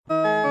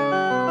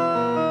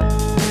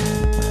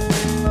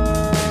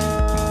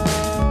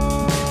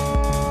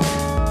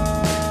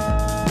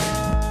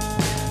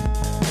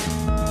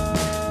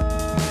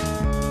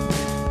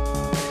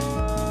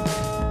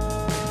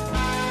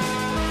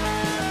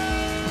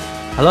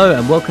Hello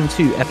and welcome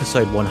to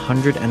episode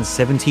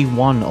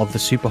 171 of the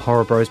Super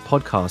Horror Bros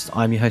podcast.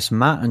 I'm your host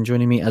Matt, and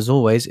joining me as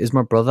always is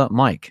my brother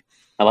Mike.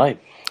 Hello.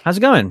 How's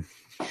it going?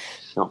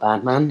 Not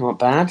bad, man. Not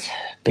bad.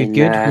 Good.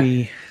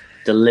 We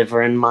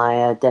delivering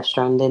my Death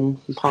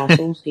Stranding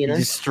parcels, you know.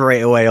 Just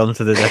straight away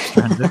onto the Death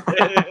Stranding.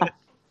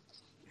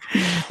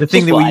 The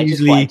thing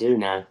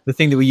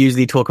that we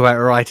usually talk about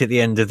right at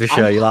the end of the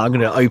show. You're like, I'm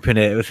going to open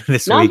it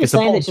this week. I'm just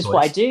saying it's just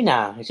what I do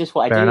now. It's just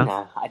what I do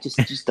now. I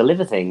just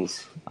deliver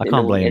things. I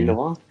can't blame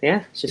you.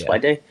 Yeah, it's just what I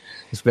do.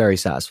 It's very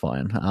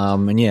satisfying.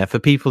 And yeah, for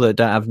people that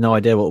don't have no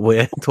idea what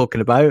we're talking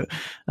about,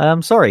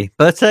 sorry.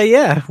 But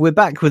yeah, we're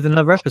back with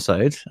another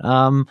episode.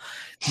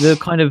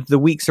 The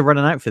weeks are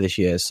running out for this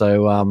year,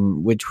 so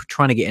we're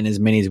trying to get in as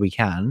many as we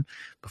can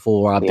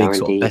before our big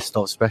sort of best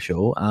of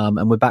special.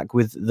 And we're back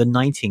with The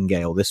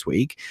Nightingale this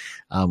week,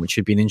 which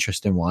should be an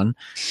interesting one.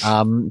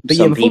 But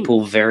some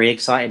people very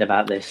excited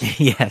about this.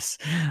 Yes.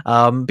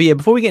 But yeah,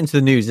 before we get into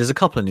the news, there's a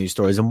couple of news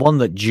stories and one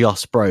that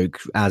just broke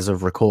as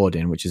of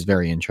recording, which is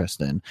very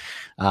interesting.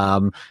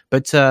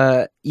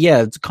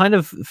 Yeah, it's kind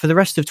of for the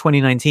rest of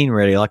 2019,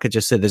 really, like I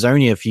just said, there's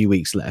only a few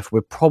weeks left.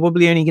 We're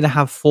probably only going to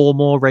have 4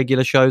 more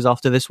regular shows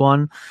after this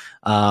one.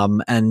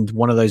 And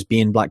one of those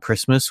being Black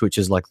Christmas, which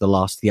is like the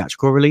last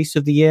theatrical release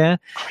of the year.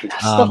 That's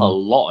still a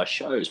lot of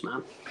shows,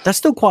 man. That's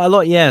still quite a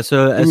lot, yeah.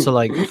 So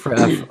like it's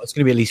going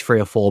to be at least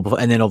 3 or 4,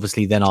 and then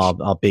obviously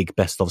our big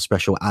best of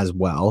special as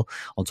well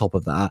on top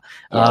of that.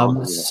 I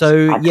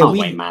can't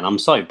wait, man. I'm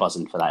so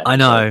buzzing for that episode. I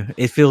know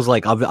it feels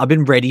like I've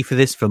been ready for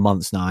this for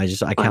months now.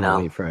 I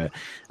cannot wait for it.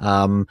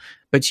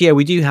 But yeah,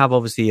 we do have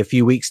obviously a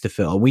few weeks to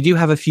fill. We do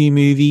have a few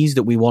movies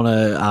that we want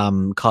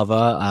to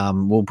cover.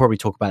 We'll probably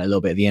talk about it a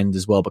little bit at the end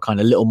as well. But kind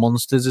of Little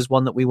Monsters is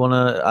one that we want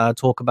to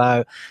talk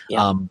about.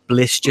 Yeah.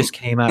 Bliss just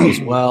came out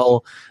as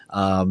well.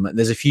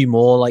 There's a few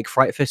more like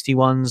Fright Festy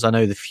ones. I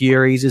know The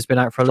Furies has been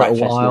out for a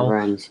little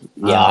while.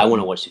 Yeah, I want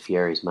to watch The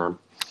Furies, man.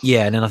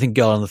 Yeah, and then I think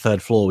Girl on the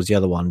Third Floor was the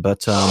other one.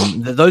 But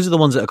those are the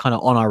ones that are kind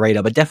of on our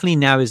radar. But definitely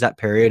now is that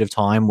period of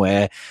time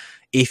where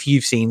if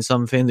you've seen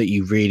something that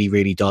you really,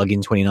 really dug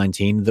in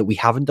 2019 that we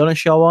haven't done a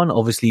show on,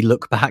 obviously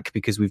look back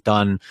because we've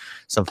done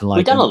something like...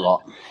 We've done a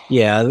lot.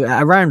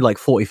 Yeah, around like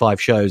 45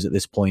 shows at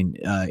this point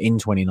in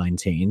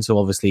 2019. So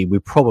obviously we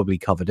probably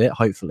covered it,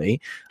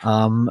 hopefully.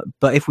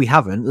 But if we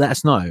haven't, let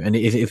us know. And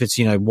if it's,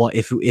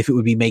 if it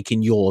would be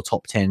making your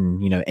top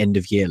 10, end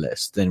of year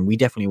list, then we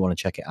definitely want to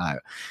check it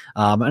out.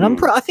 And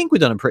I think we've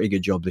done a pretty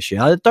good job this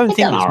year. I don't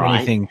think there's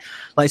anything...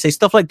 Like I say,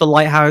 stuff like The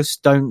Lighthouse,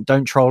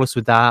 don't troll us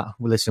with that.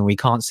 Well, listen, we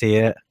can't see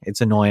it. It's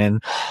annoying.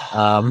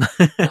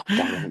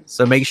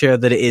 So make sure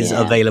that it is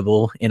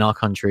available in our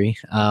country.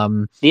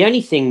 The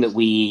only thing that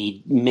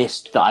we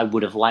missed that I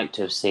would have liked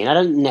to have seen, I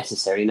don't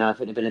necessarily know if it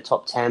would have been a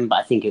top 10, but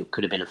I think it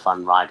could have been a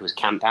fun ride, was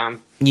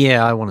Countdown.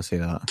 Yeah, I want to see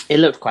that. It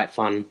looked quite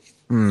fun.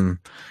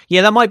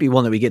 Yeah, that might be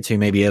one that we get to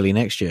maybe early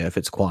next year if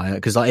it's quiet,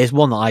 because it's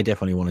one that I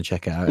definitely want to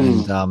check out.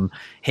 And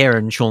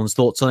hearing Sean's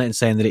thoughts on it and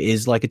saying that it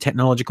is like a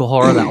technological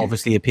horror that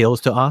obviously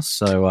appeals to us.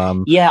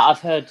 So yeah, I've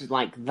heard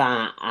like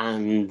that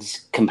and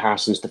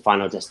comparisons to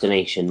Final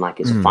Destination, like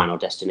it's a Final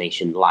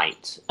Destination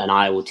light, and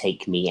I will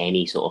take me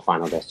any sort of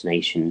Final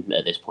Destination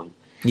at this point.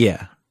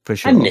 Yeah, for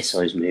sure. I miss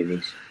those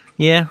movies.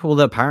 Yeah, well,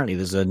 apparently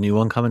there's a new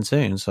one coming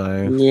soon,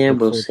 so... Yeah,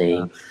 we'll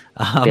see.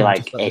 I feel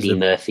like Eddie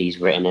Murphy's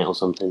written it or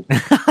something.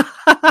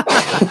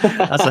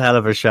 That's a hell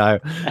of a show.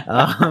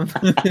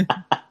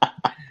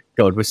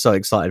 God, we're so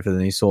excited for the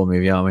new Saw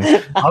movie, aren't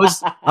we? I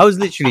was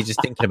literally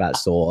just thinking about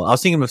Saw. I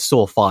was thinking of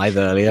Saw 5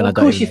 earlier. Well, of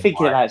course you're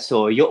thinking about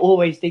Saw. You're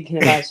always thinking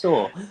about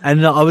Saw.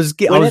 And I was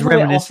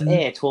reminiscing. We're off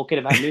air talking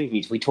about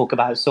movies, we talk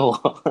about Saw.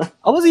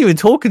 I wasn't even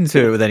talking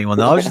to it with anyone,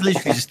 though. I was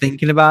literally just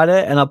thinking about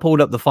it, and I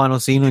pulled up the final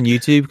scene on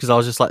YouTube because I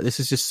was just like, this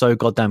is just so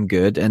goddamn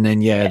good. And then,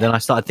 then I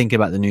started thinking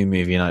about the new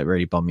movie, and it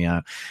really bummed me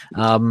out.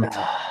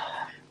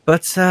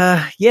 But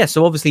so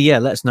obviously,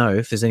 let us know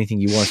if there's anything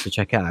you want us to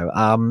check out.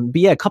 But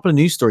yeah, a couple of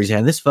news stories here.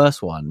 And this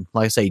first one,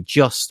 like I say,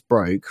 just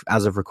broke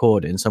as of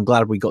recording. So I'm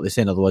glad we got this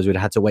in. Otherwise, we'd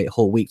have had to wait a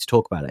whole week to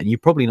talk about it. And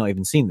you've probably not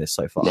even seen this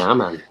so far. Nah,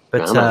 man.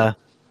 But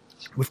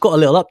we've got a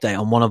little update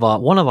on one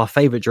of our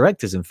favorite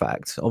directors. In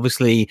fact,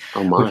 obviously,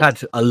 we've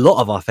had a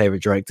lot of our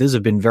favorite directors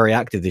have been very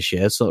active this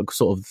year. So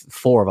sort of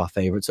 4 of our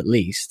favorites at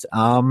least.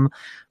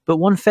 But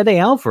one Fede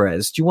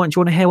Alvarez, do you want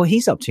to hear what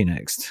he's up to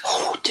next?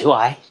 Oh, do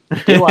I?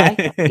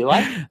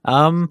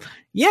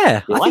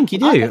 Yeah, I think you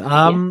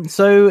do.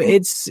 So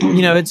it's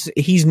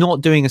he's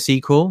not doing a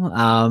sequel,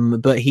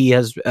 but he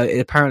has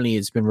apparently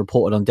it's been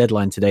reported on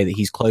Deadline today that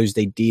he's closed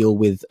a deal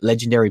with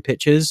Legendary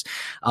Pictures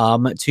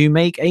to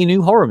make a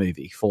new horror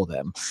movie for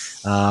them.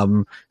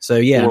 So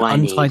yeah, an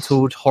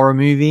untitled horror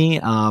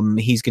movie.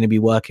 He's going to be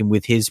working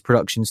with his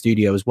production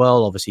studio as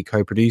well, obviously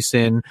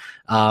co-producing.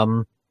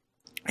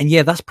 And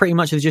yeah, that's pretty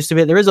much the gist of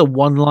it. There is a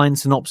one-line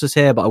synopsis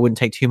here, but I wouldn't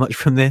take too much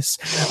from this,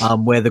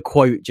 where the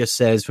quote just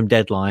says from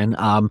Deadline,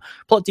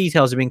 plot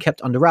details have been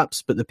kept under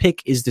wraps, but the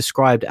pick is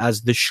described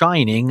as The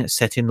Shining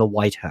set in the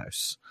White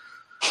House.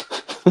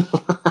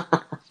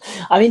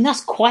 I mean,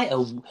 that's quite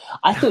a...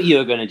 I thought you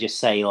were going to just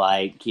say,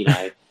 like,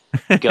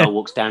 girl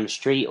walks down the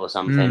street or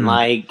something.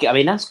 Like, I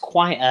mean, that's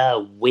quite a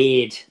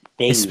weird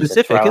thing It's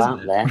specific, to throw isn't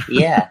out it? there.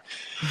 Yeah.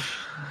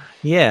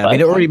 Yeah, I But mean,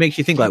 it okay. already makes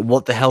you think, like,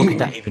 what the hell could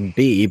that even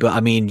be? But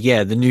I mean,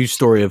 yeah, the news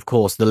story, of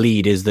course, the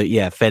lead is that,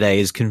 yeah, Fede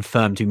is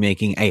confirmed to be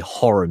making a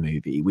horror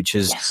movie, which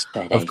is, Yes,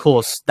 of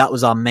course, that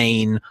was our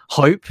main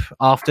hope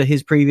after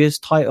his previous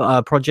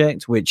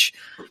project, which,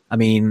 I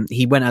mean,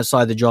 he went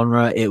outside the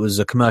genre. It was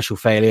a commercial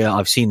failure.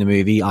 I've seen the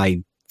movie.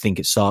 I think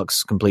it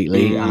sucks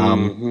completely.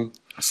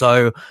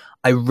 So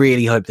I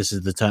really hope this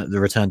is the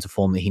return to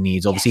form that he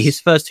needs. Obviously, his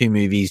first two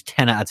movies,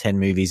 10 out of 10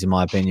 movies, in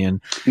my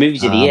opinion.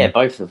 Movies of the year,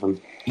 both of them.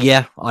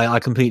 Yeah, I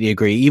completely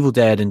agree. Evil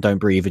Dead and Don't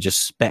Breathe are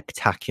just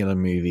spectacular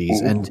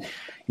movies, and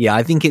yeah,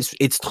 I think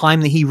it's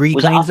time that he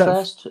reclaims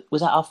that.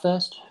 Was that our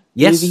first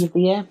Yes. movie of the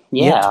year?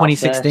 Yeah,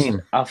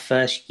 2016. Our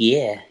first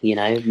year,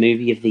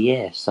 movie of the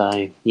year. So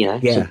it's Yeah,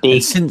 a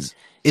big,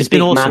 it's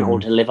been awesome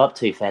mantle to live up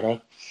to, Fede.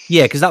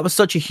 Yeah, because that was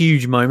such a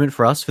huge moment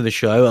for us for the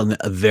show on the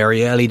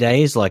very early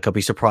days. Like, I'll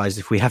be surprised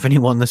if we have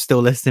anyone that's still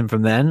listening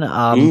from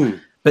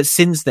then. But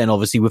since then,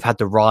 obviously, we've had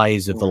the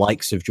rise of the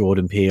likes of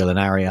Jordan Peele and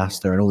Ari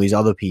Aster and all these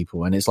other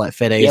people, and it's like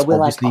Fede is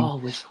obviously.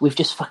 Like, we've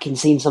just fucking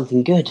seen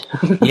something good.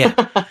 Yeah,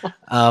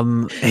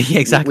 yeah,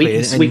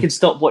 exactly. We can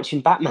stop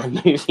watching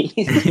Batman movies.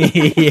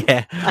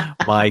 Yeah,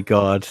 my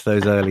God,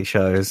 those early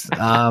shows.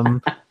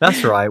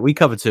 That's right. We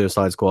covered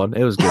Suicide Squad.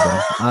 It was a good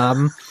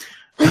one.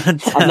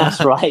 And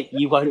that's right,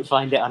 you won't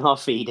find it on our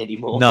feed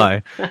anymore. No.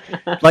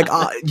 Like,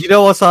 you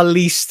know what's our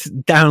least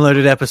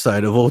downloaded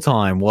episode of all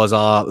time was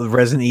our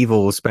Resident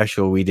Evil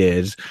special we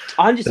did.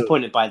 I'm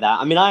disappointed by that.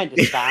 I mean, I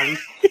understand.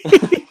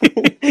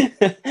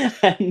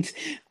 And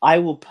I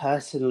will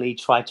personally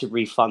try to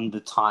refund the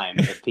time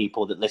of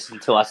people that listen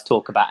to us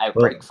talk about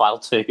Outbreak File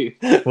 2.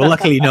 Well,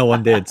 luckily no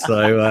one did,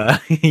 so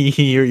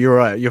you're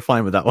right. You're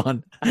fine with that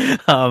one.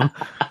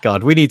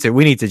 God, we need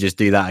to just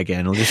do that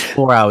again. Or just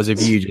 4 hours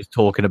of you just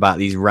talking about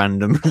these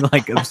random,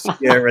 like,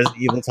 obscure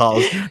Resident Evil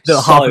titles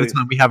that half of the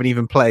time we haven't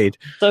even played.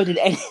 So did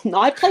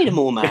I played them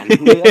all, man. I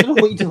don't know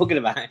what you're talking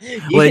about.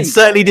 Well, it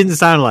certainly didn't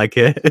sound like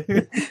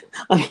it.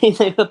 I mean,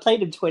 they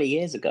played them 20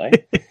 years ago.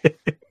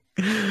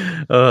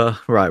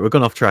 Right, we're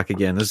gone off track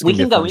again. We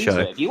can go into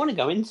it. If you want to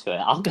go into it,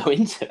 I'll go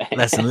into it.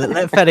 Listen,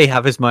 let Fede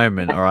have his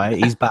moment, all right?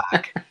 He's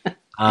back.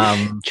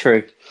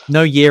 True.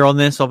 No year on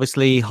this,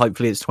 obviously.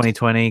 Hopefully it's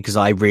 2020, because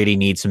I really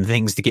need some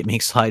things to get me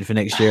excited for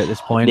next year at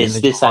this point.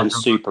 This sounds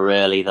super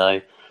early,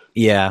 though.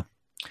 Yeah.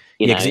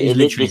 Because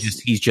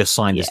he's just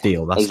signed this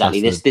deal.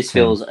 Exactly. This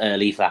feels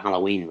early for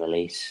Halloween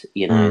release,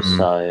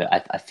 so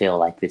I feel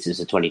like this is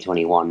a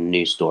 2021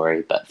 news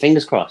story, but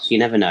fingers crossed, you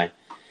never know.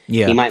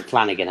 Yeah. He might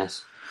Flanagan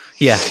us.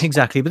 Yeah,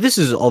 exactly. But this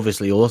is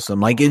obviously awesome.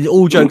 Like,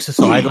 all jokes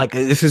aside, like,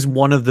 this is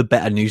one of the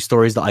better news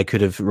stories that I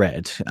could have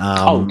read.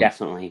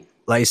 Definitely.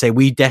 Like I say,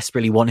 we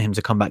desperately want him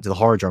to come back to the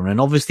horror genre. And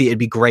obviously it'd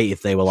be great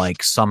if they were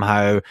like,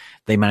 somehow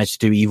they managed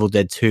to do Evil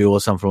Dead 2 or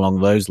something along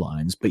those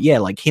lines. But yeah,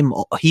 like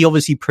he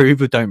obviously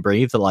proved with Don't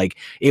Breathe that, like,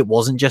 it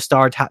wasn't just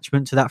our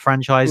attachment to that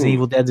franchise. And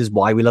Evil Dead is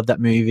why we love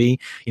that movie.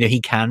 He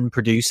can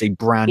produce a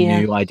brand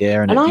new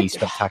idea and it'd be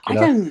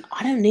spectacular.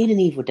 I don't need an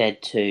Evil Dead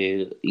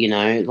 2,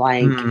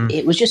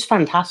 it was just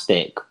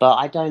fantastic, but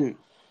I don't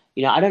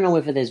know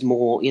whether there's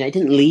more. It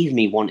didn't leave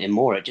me wanting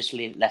more. It just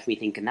left me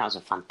thinking that was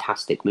a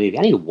fantastic movie.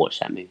 I need to watch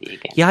that movie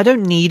again. Yeah, I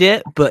don't need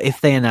it, but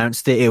if they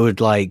announced it, it would,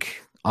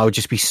 like, I would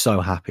just be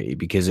so happy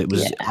because it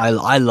was. Yeah.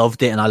 I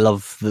loved it, and I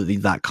love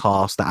that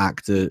cast,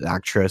 the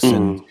actress,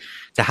 and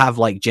to have,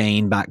 like,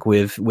 Jane back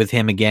with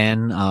him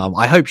again.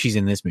 I hope she's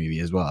in this movie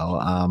as well.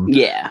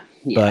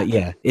 But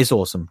yeah, it's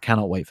awesome.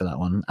 Cannot wait for that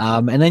one.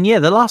 And then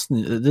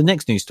the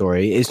next news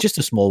story is just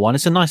a small one.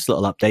 It's a nice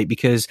little update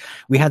because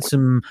we had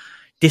some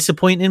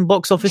disappointing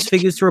box office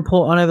figures to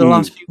report on over the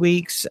last few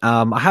weeks.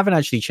 I haven't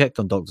actually checked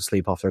on Dr.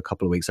 Sleep after a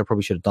couple of weeks. I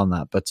probably should have done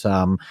that, but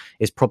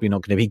it's probably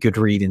not going to be good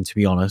reading, to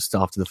be honest,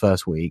 after the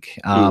first week.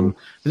 But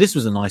this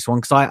was a nice one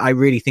because I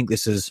really think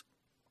this is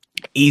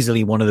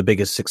easily one of the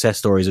biggest success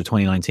stories of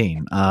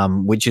 2019,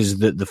 which is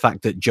the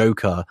fact that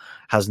Joker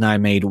has now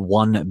made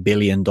 $1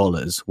 billion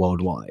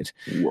worldwide.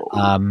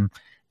 And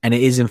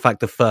it is, in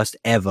fact, the first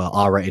ever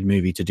R-rated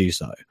movie to do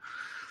so.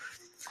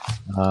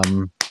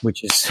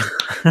 Which is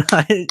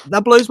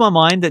that blows my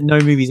mind that no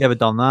movie's ever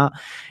done that,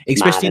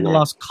 especially in the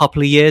last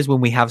couple of years when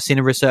we have seen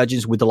a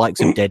resurgence with the likes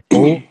of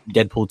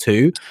Deadpool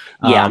 2.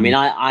 I mean,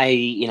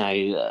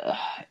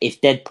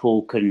 if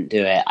Deadpool couldn't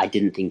do it, I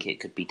didn't think it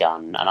could be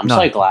done, and I'm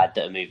so glad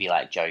that a movie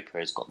like Joker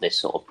has got this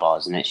sort of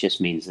buzz, and it just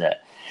means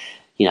that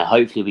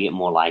hopefully we get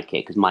more like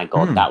it, because my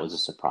God, that was a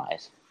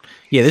surprise.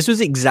 Yeah, this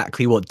was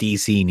exactly what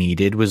DC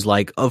needed. Was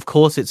like, of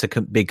course, it's a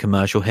big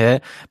commercial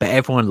hit, but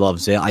everyone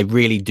loves it. I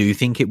really do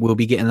think it will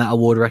be getting that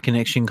award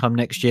recognition come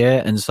next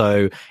year. And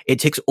so it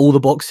ticks all the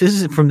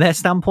boxes from their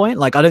standpoint.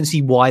 Like, I don't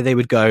see why they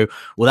would go,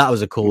 well, that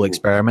was a cool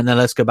experiment. Then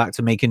let's go back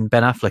to making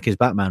Ben Affleck his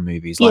Batman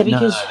movies. Like,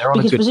 because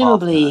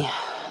presumably,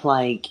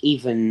 like,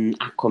 even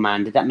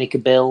Aquaman, did that make a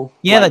bill?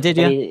 Yeah, that did,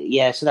 yeah.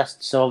 Yeah,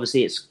 so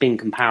obviously it's been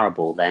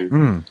comparable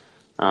then.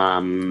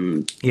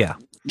 Yeah.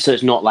 So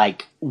it's not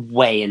like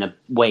way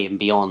and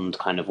beyond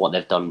kind of what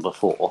they've done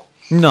before.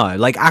 No,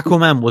 like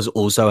Aquaman was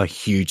also a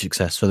huge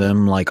success for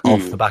them, like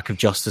off the back of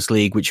Justice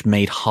League, which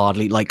made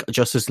hardly like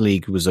Justice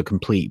League was a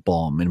complete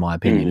bomb in my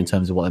opinion in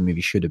terms of what that movie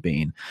should have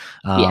been.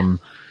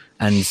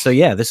 And so,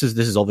 yeah, this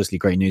is obviously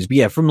great news. But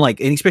yeah, from like,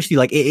 and especially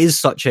like it is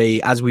such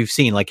a, as we've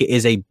seen, like it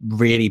is a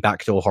really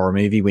backdoor horror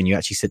movie when you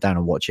actually sit down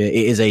and watch it.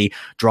 It is a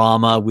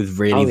drama with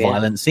really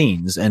violent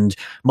scenes. And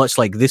much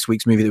like this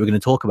week's movie that we're going to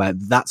talk about,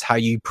 that's how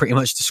you pretty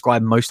much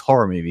describe most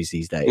horror movies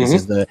these days,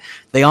 is that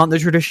they aren't the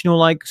traditional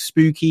like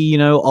spooky, you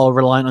know, or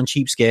reliant on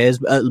cheap scares.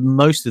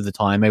 Most of the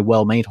time, a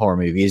well-made horror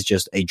movie is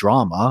just a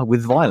drama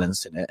with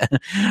violence in it.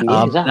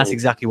 Exactly. That's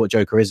exactly what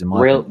Joker is in my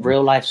opinion.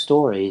 Real life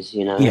stories,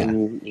 you know,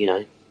 and, you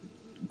know,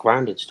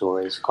 grounded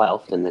stories quite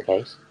often the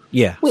case.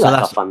 Yeah, we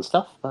like our fun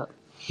stuff, but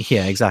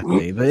yeah,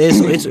 exactly. But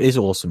it's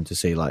awesome to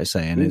see, like I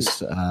say, and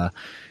it's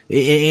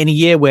in a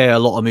year where a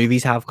lot of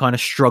movies have kind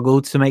of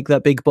struggled to make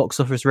that big box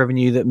office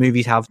revenue that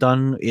movies have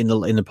done in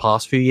the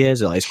past few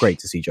years. It's great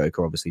to see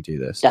Joker obviously do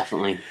this.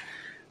 Definitely.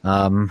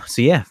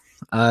 So yeah.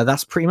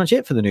 That's pretty much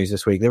it for the news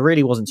this week. There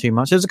really wasn't too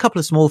much. There's a couple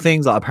of small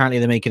things, like apparently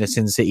they're making a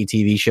Sin City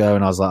TV show,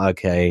 and I was like,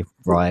 okay,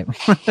 right.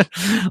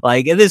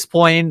 Like at this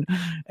point,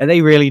 are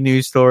they really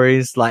news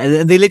stories? Like,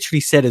 and they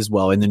literally said as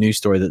well in the news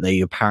story that they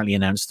apparently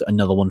announced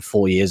another one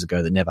 4 years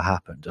ago that never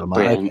happened. I'm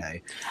like,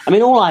 okay. I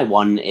mean, all I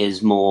want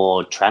is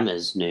more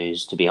Tremors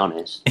news, to be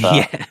honest.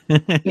 But,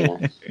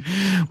 yeah.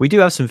 We do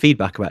have some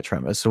feedback about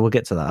Tremors, so we'll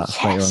get to that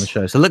later on the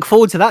show. So look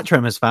forward to that,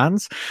 Tremors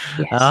fans.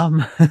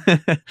 Yes.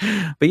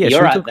 But yeah,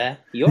 you're out there.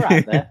 You're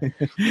out there.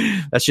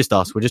 That's just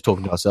us. We're just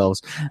talking to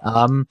ourselves.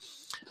 So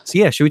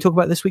yeah, should we talk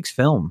about this week's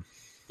film?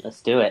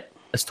 Let's do it.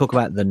 Let's talk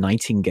about The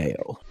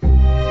Nightingale.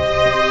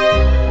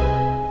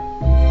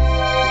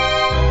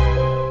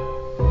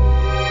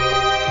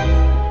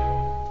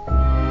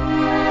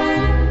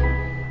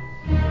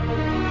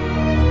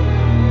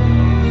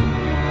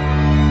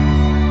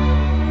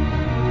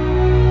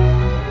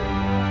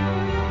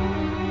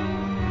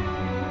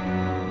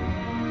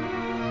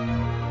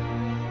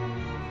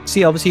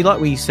 See, obviously, like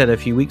we said a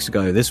few weeks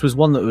ago, this was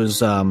one that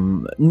was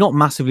not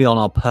massively on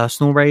our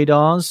personal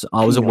radars.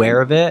 I was aware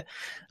of it,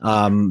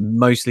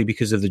 mostly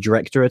because of the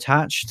director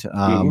attached.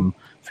 For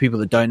people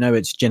that don't know,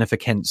 it's Jennifer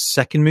Kent's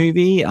second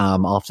movie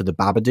after The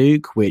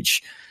Babadook,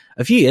 which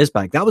a few years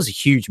back, that was a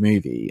huge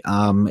movie.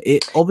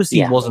 It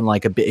obviously wasn't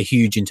like a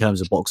huge in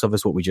terms of box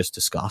office, what we just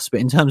discussed,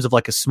 but in terms of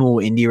like a small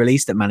indie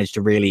release that managed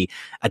to really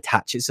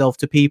attach itself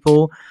to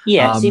people.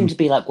 Yeah, it seemed to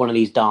be like one of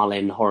these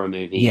darling horror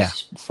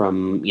movies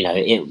from, you know,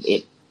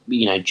 it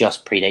you know,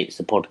 just predates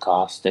the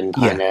podcast and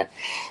kind of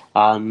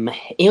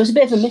it was a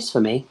bit of a miss for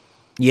me.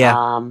 You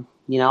know,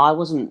 I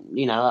wasn't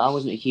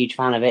a huge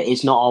fan of it.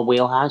 It's not our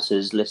wheelhouse,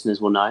 as listeners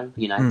will know,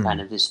 you know,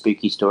 kind of this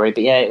spooky story,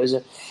 but yeah, it was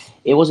a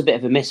bit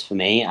of a miss for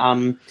me.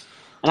 And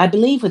I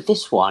believe with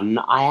this one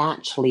I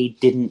actually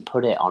didn't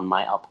put it on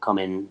my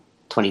upcoming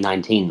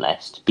 2019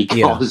 list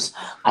because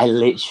I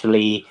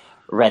literally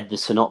read the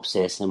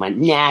synopsis and went,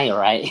 nah, you're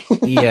right.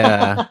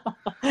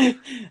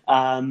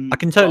 I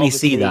can totally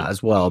see that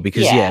as well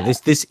because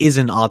this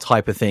isn't our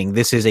type of thing.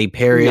 This is a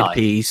period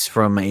piece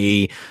from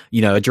a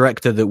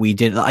director that we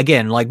didn't,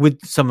 again, like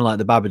with something like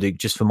The Babadook,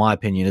 just for my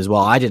opinion as well,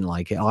 I didn't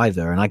like it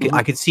either, and I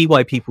could see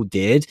why people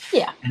did.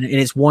 And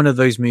it's one of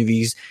those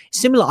movies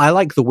similar. I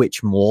like The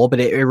Witch more, but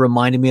it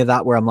reminded me of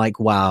that, where I'm like,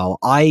 wow,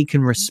 I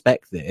can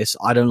respect this.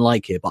 I don't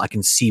like it, but I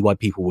can see why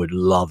people would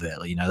love it.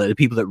 You know, the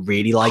people that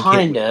really like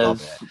it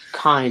love it.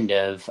 Kind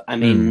of. I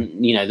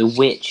mean, you know, The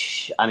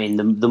Witch, I mean,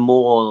 the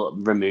more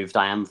removed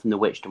I am from The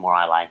Witch, the more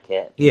I like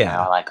it. You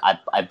know,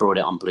 I brought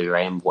it on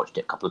Blu-ray and watched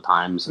it a couple of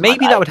times.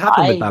 Maybe that would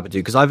happen with Babadook,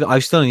 because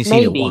I've still only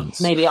seen it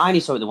once. Maybe I only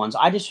saw it the once.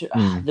 I just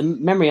the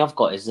memory I've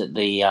got is that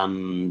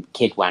the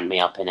kid wound me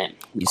up in it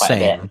quite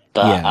a bit.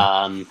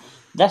 But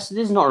this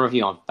is not a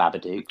review on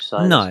Babadook,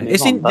 so no,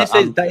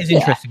 that is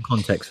interesting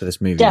context for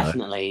this movie.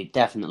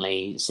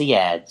 Definitely. So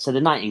The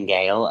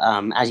Nightingale,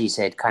 as you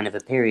said, kind of a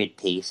period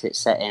piece. It's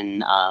set in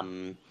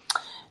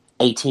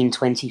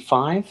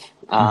 1825,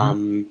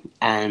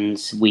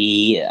 and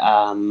we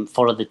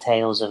follow the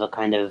tales of a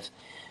kind of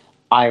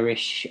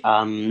Irish.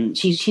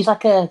 She's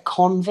like a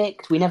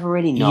convict. We never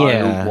really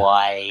know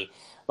why.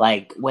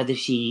 Like, whether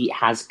she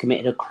has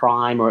committed a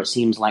crime, or it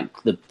seems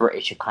like the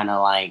British are kind of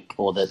like,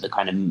 or the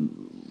kind of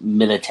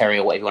military,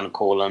 or whatever you want to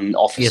call them,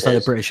 officers, like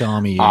the British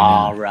Army,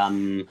 are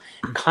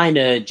kind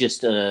of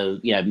just a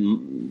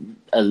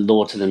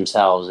law to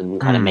themselves and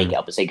kind of make it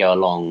up as they go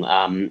along.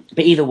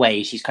 But either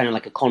way, she's kind of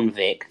like a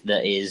convict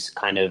that is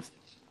kind of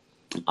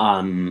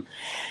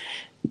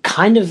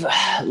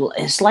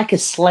it's like a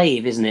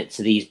slave, isn't it,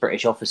 to these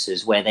British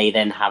officers, where they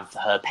then have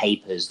her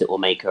papers that will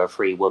make her a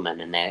free woman,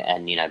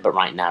 but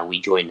right now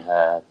we join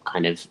her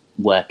kind of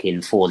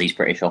working for these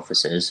British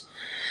officers.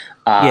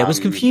 It was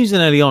confusing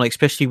early on,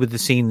 especially with the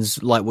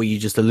scenes like what you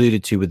just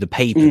alluded to with the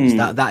papers.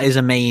 That is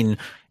a main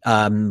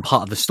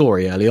part of the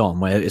story early on,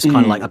 where it's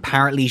kind of like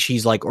apparently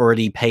she's like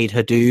already paid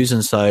her dues,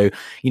 and so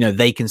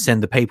they can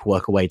send the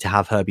paperwork away to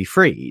have her be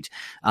freed.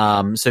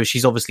 So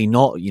she's obviously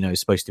not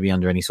supposed to be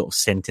under any sort of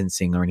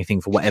sentencing or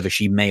anything for whatever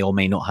she may or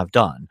may not have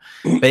done.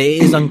 But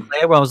it is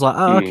unclear. Where I was like,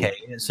 oh, okay,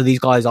 so these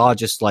guys are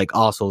just like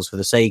arseholes for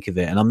the sake of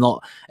it. And I'm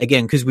not,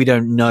 again, because we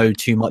don't know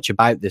too much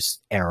about this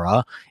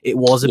era, it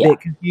was a bit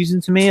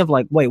confusing to me of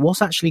like, wait,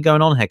 what's actually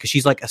going on here? Because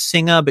she's like a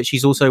singer, but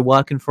she's also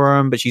working for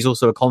him, but she's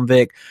also a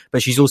convict,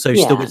 but she's also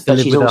still gets to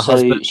live with her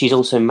husband. She's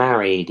also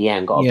married,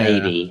 and got a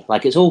baby.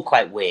 Like, it's all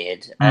quite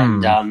weird.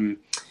 And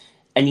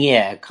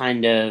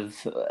kind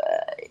of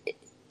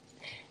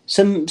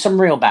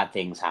some real bad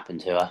things happen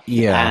to her.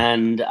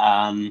 And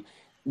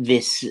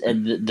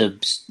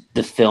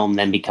the film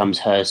then becomes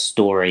her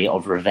story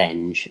of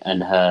revenge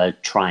and her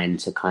trying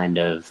to kind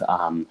of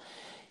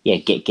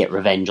get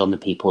revenge on the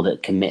people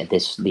that committed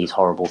these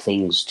horrible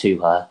things to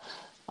her.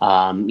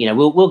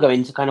 We'll go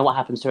into kind of what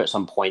happens to her at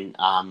some point.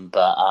 And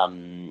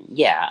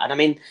I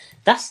mean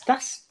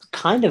that's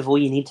kind of all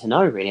you need to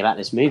know really about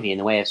this movie in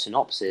the way of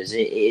synopsis.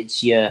 It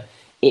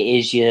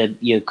is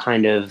your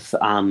kind of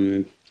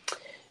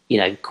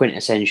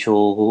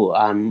quintessential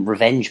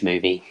revenge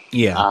movie.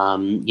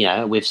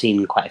 We've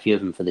seen quite a few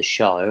of them for the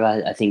show.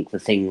 I think the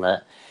thing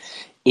that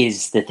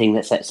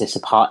sets this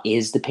apart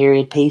is the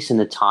period piece and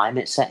the time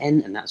it's set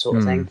in and that sort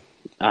of thing.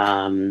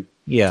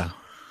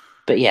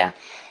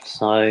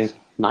 So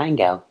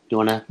Nightingale, do you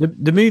want to?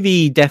 The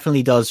movie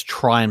definitely does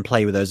try and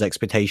play with those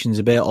expectations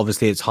a bit.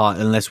 Obviously, it's hard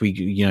unless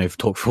we,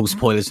 talk full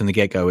spoilers from the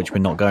get-go, which we're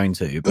not going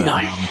to.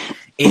 But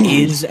it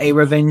is a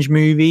revenge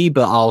movie,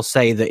 but I'll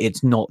say that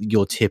it's not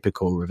your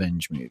typical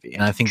revenge movie,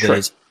 and I think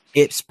that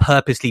it's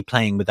purposely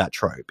playing with that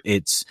trope.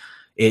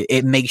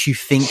 It makes you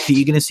think that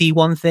you're going to see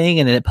one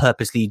thing, and then it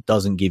purposely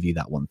doesn't give you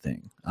that one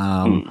thing.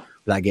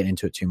 Without getting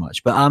into it too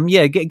much, but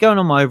going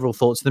on my overall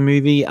thoughts of the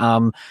movie.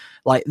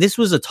 Like, this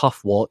was a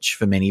tough watch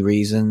for many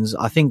reasons.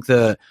 I think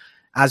that,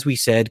 as we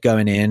said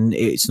going in,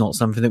 it's not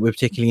something that we're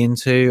particularly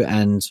into,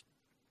 and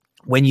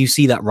when you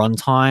see that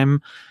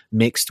runtime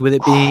mixed with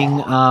it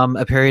being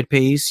a period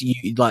piece,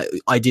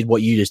 I did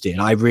what you just did.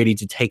 I really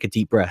did take a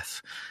deep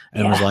breath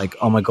and was like,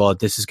 oh my god,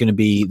 this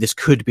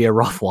could be a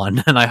rough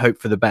one, and I hope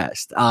for the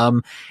best.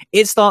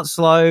 It starts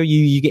slow.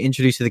 You get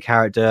introduced to the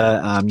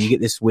character. You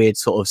get this weird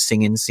sort of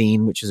singing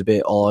scene, which is a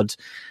bit odd.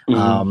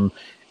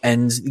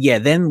 And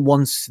then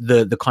once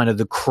the kind of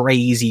the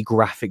crazy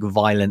graphic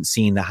violent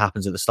scene that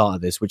happens at the start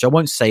of this, which I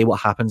won't say what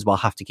happens, but I'll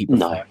have to keep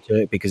referring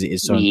to it because it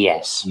is so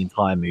the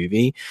entire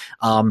movie.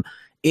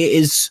 It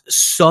is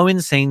so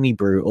insanely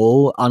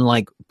brutal,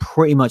 unlike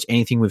pretty much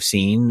anything we've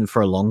seen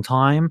for a long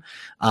time.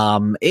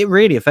 It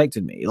really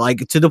affected me,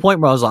 like, to the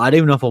point where I was like, I don't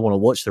even know if I want to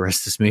watch the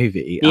rest of this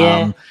movie.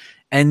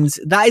 And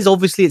that is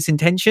obviously its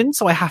intention,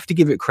 so I have to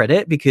give it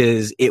credit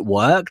because it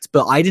worked,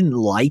 but I didn't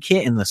like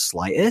it in the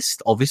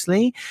slightest,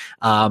 obviously.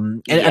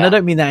 And I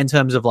don't mean that in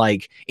terms of,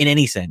 like, in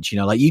any sense,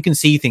 like, you can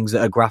see things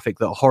that are graphic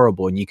that are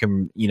horrible and you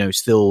can,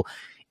 still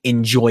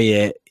enjoy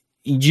it.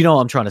 Do you know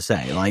what I'm trying to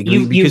say? Like,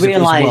 you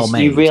realize,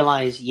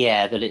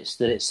 that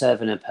it's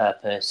serving a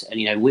purpose.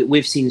 And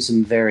we've seen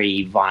some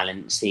very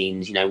violent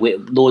scenes.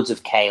 Lords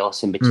of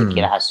Chaos in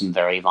particular has some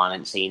very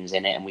violent scenes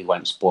in it, and we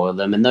won't spoil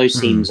them. And those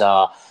scenes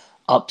are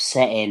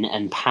upsetting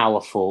and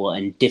powerful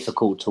and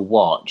difficult to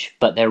watch,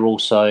 but they're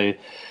also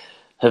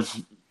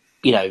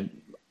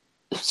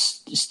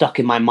stuck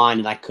in my mind,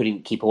 and I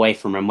couldn't keep away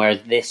from them.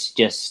 Whereas this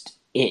just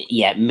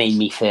made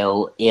me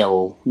feel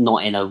ill,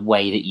 not in a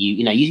way that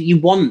you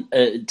want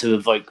to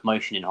evoke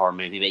emotion in a horror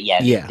movie,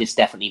 but this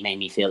definitely made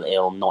me feel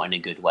ill, not in a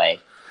good way.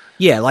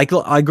 Yeah, like,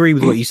 look, I agree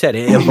with what you said.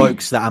 It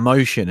evokes that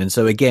emotion. And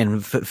so,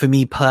 again, for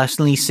me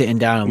personally, sitting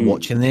down and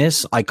watching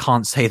this, I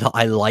can't say that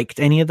I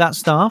liked any of that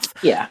stuff.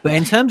 Yeah. But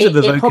in terms of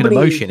evoking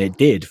emotion, it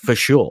did, for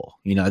sure.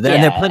 And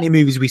there are plenty of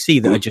movies we see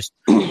that are just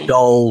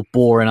dull,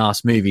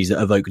 boring-ass movies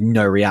that evoke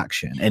no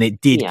reaction. And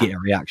it did get a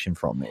reaction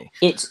from me.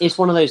 It's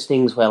one of those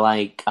things where,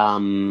 like,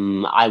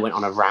 I went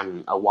on a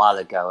rant a while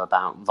ago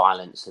about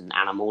violence and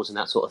animals and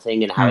that sort of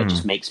thing, and how it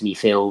just makes me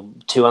feel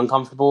too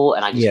uncomfortable,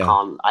 and I just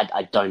can't,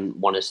 I don't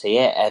want to see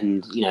it. And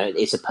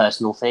it's a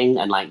personal thing,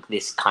 and like,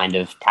 this kind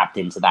of tapped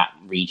into that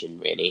region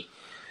really.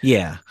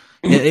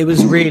 It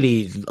was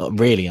really,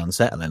 really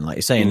unsettling, like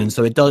you're saying, and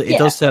so it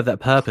does serve that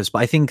purpose. But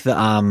I think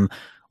that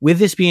with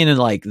this being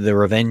like the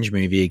revenge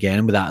movie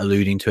again, without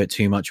alluding to it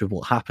too much with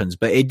what happens,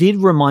 but it did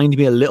remind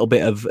me a little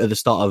bit of at the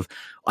start of,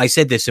 I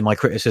said this in my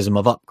criticism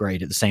of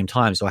Upgrade at the same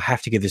time, so I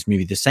have to give this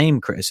movie the same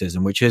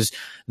criticism, which is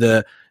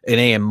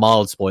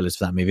mild spoilers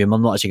for that movie. I'm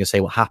not actually going to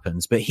say what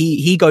happens, but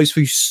he goes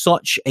through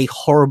such a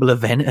horrible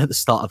event at the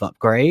start of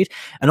Upgrade,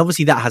 and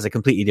obviously that has a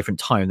completely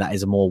different tone. That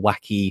is a more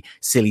wacky,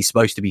 silly,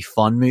 supposed to be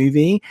fun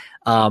movie.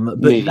 But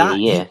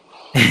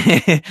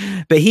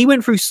he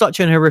went through such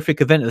an horrific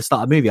event at the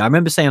start of the movie. I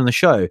remember saying on the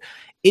show,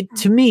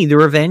 to me, the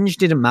revenge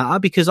didn't matter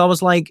because I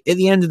was like, at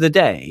the end of the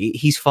day,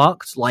 he's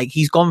fucked. Like,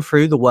 he's gone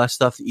through the worst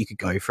stuff that you could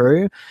go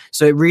through.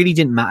 So it really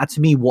didn't matter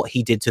to me what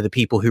he did to the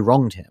people who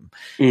wronged him.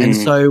 And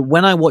so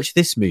when I watched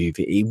this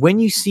movie, when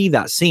you see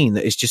that scene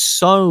that is just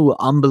so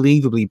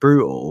unbelievably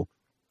brutal,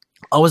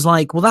 I was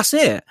like, well, that's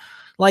it.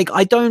 Like,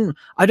 I don't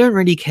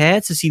really care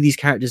to see these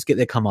characters get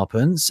their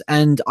comeuppance.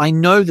 And I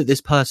know that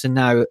this person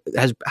now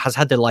has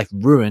had their life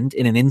ruined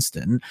in an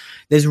instant.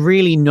 There's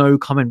really no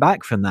coming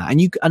back from that.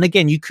 And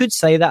again, you could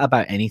say that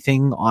about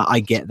anything. I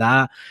get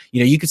that.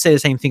 You know, you could say the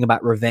same thing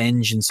about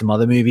Revenge and some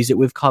other movies that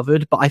we've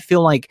covered. But I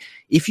feel like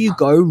if you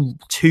go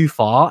too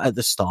far at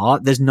the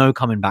start, there's no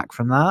coming back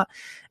from that.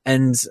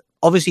 And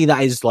obviously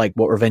that is like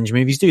what revenge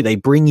movies do. They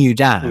bring you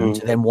down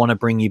to then want to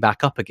bring you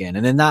back up again.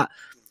 And then that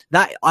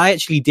I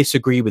actually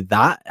disagree with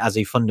that as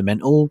a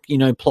fundamental, you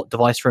know, plot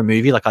device for a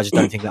movie. Like, I just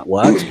don't think that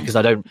works because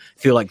I don't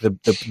feel like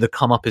the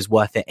come up is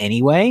worth it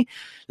anyway.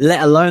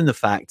 Let alone the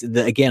fact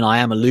that, again, I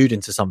am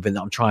alluding to something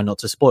that I'm trying not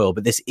to spoil,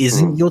 but this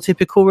isn't your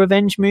typical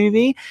revenge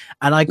movie.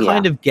 And I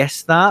kind of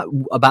guessed that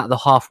about the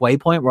halfway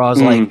point where I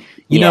was like,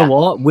 you know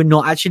what? We're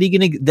not actually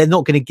they're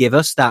not going to give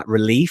us that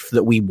relief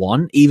that we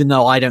want, even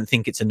though I don't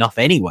think it's enough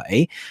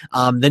anyway.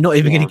 They're not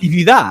even going to give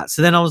you that.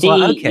 So then I was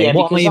like, okay,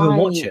 what am I even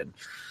watching?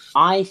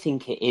 I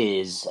think it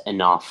is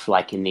enough,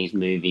 like in these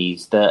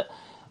movies, that,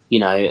 you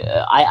know,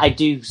 I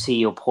do see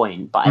your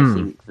point, but I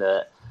think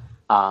that,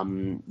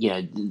 you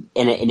know,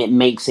 and it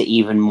makes it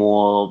even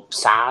more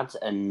sad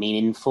and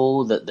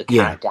meaningful that the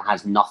character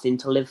has nothing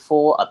to live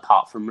for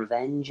apart from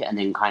revenge, and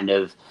then kind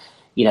of,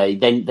 you know,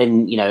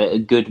 then you know, a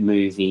good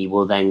movie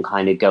will then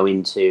kind of go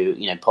into,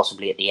 you know,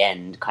 possibly at the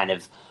end, kind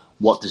of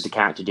what does the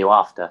character do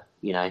after,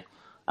 you know.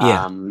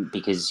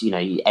 Because, you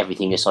know,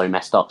 everything is so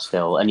messed up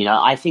still. And, you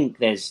know, I think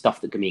there's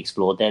stuff that can be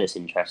explored there that's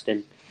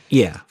interesting.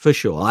 Yeah, for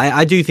sure.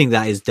 I do think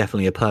that is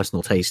definitely a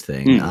personal taste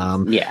thing.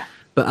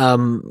 But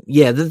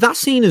that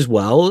scene as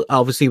well,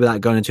 obviously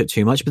without going into it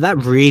too much, but that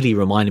really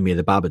reminded me of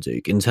the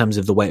Babadook in terms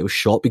of the way it was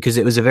shot, because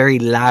it was a very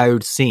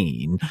loud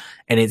scene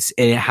and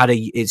it had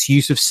its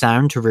use of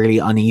sound to really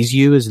unease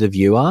you as the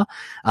viewer,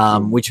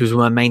 which was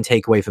my main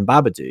takeaway from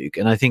Babadook.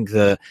 And I think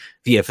that,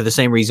 for the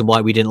same reason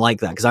why we didn't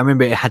like that, because I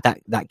remember it had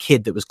that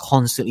kid that was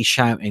constantly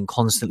shouting,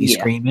 constantly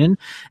screaming,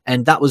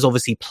 and that was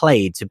obviously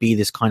played to be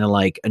this kind of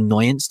like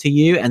annoyance to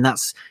you. And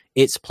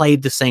it's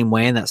played the same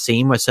way in that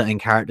scene where certain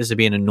characters are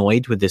being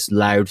annoyed with this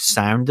loud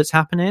sound that's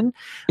happening.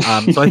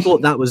 So I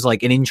thought that was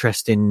like an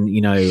interesting,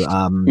 you know,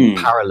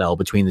 parallel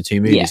between the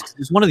two movies.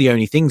 It's one of the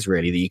only things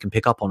really that you can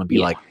pick up on and be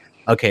like,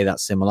 okay,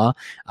 that's similar.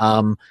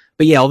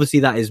 But yeah, obviously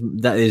that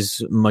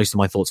is most of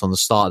my thoughts on the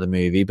start of the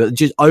movie. But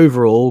just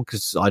overall,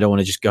 because I don't want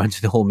to just go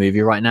into the whole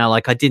movie right now,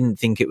 like I didn't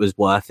think it was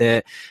worth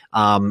it.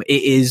 It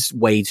is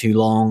way too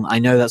long. I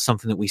know that's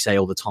something that we say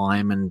all the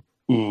time, and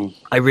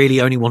I really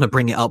only want to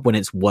bring it up when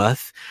it's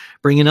worth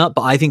bringing up,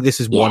 but I think this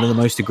is one of the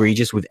most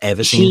egregious we've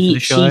ever seen for the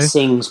show. She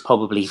sings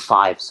probably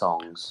 5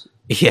 songs.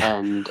 Yeah.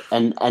 And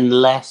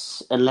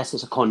unless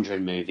it's a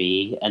Conjuring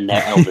movie and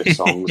they're Elvis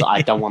songs,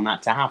 I don't want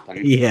that to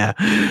happen. Yeah.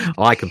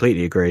 Oh, I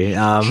completely agree.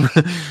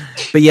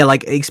 But yeah,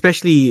 like,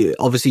 especially,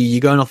 obviously, you're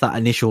going off that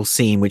initial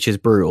scene, which is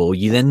brutal.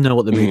 You then know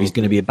what the movie's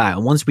going to be about.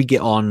 And once we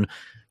get on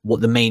what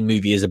the main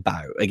movie is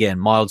about, again,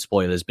 mild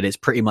spoilers, but it's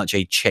pretty much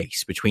a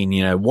chase between,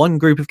 you know, one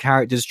group of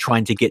characters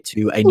trying to get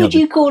to another. Would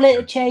you call it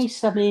a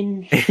chase? I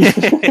mean,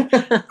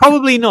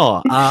 probably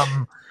not.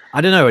 I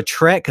don't know,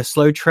 a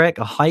slow trek,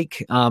 a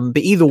hike. But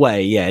either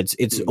way, yeah,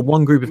 it's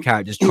one group of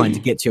characters trying to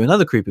get to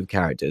another group of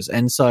characters.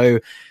 And so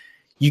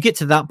you get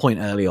to that point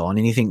early on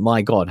and you think,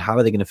 my God, how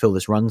are they going to fill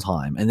this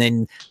runtime? And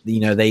then, you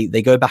know,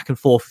 they go back and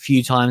forth a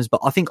few times.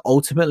 But I think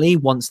ultimately,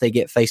 once they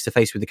get face to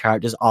face with the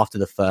characters after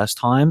the first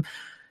time,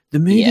 the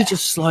movie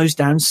just slows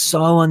down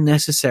so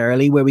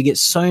unnecessarily, where we get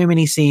so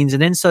many scenes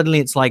and then suddenly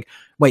it's like,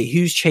 wait,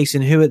 who's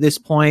chasing who at this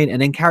point?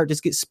 And then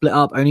characters get split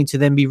up only to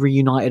then be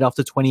reunited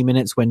after 20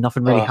 minutes when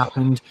nothing really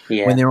happened,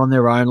 when they're on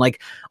their own.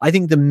 Like, I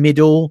think the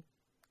middle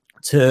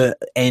to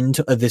end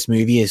of this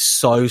movie is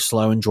so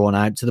slow and drawn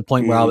out to the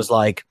point where I was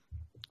like,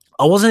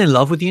 I wasn't in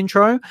love with the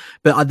intro,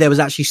 but there was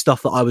actually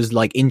stuff that I was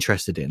like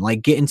interested in,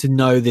 like getting to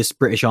know this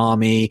British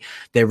Army,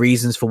 their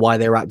reasons for why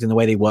they were acting the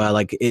way they were.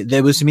 Like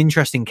there was some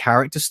interesting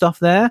character stuff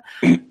there,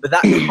 but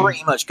that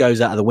pretty much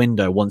goes out of the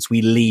window once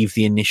we leave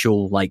the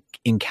initial like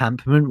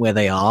encampment where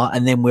they are.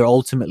 And then we're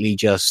ultimately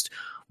just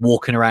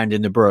walking around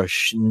in the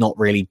brush, not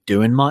really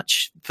doing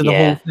much for the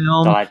whole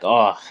film. Like,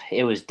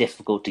 it was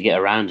difficult to get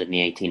around in the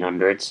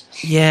 1800s.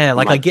 Yeah,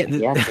 like I get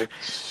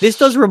this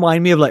does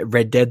remind me of like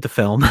Red Dead the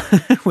film,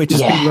 which is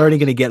you're only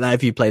going to get that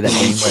if you play that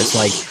game, where it's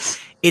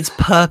like it's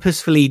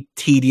purposefully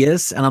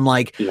tedious, and I'm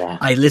like,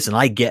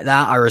 I get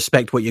that, I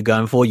respect what you're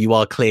going for. You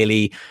are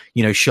clearly,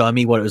 you know, showing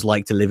me what it was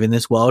like to live in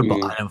this world,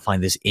 but I don't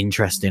find this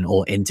interesting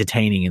or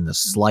entertaining in the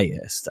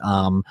slightest.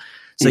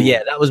 So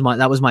yeah, that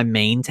was my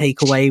main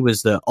takeaway,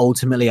 was that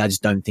ultimately I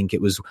just don't think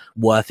it was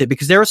worth it,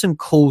 because there are some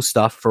cool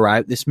stuff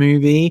throughout this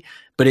movie,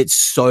 but it's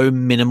so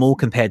minimal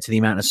compared to the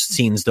amount of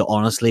scenes that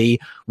honestly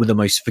were the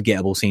most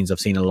forgettable scenes I've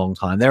seen in a long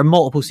time. There are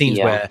multiple scenes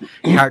where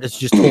characters are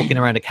just talking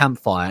around a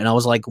campfire, and I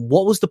was like,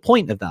 what was the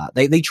point of that?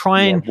 They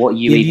try and what are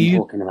you even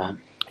talking about?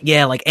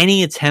 Yeah, like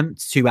any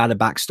attempt to add a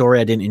backstory,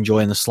 I didn't enjoy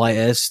in the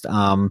slightest.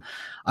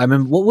 I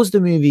remember, what was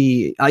the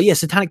movie?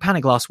 Satanic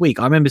Panic last week.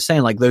 I remember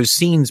saying, like, those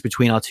scenes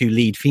between our two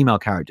lead female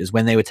characters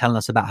when they were telling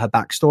us about her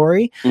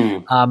backstory,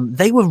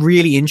 they were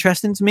really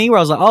interesting to me, where I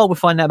was like, oh, we're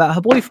finding out about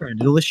her boyfriend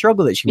and all the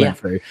struggle that she went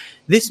through.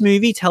 This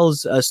movie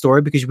tells a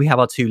story because we have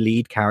our two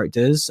lead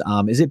characters.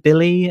 Is it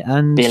Billy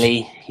and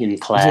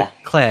Claire?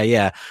 Claire,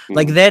 yeah.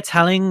 Like, they're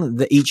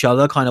telling each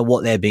other kind of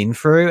what they've been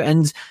through,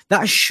 and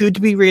that should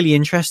be really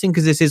interesting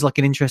because this is like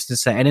an interesting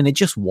setting, and it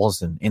just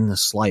wasn't in the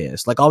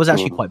slightest. Like, I was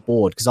actually quite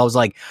bored because I was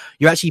like,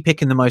 you're actually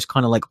picking the most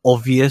kind of like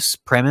obvious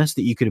premise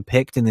that you could have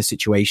picked in this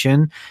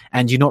situation,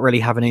 and you're not really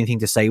having anything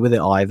to say with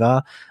it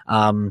either.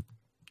 So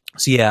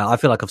yeah, I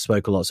feel like I've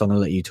spoke a lot, so I'm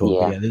gonna let you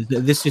talk. Yeah,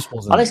 this just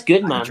wasn't. Oh, that's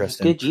good, man. That's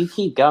good. You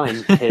keep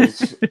going,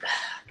 because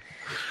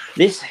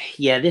this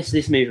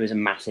movie was a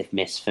massive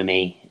miss for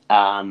me.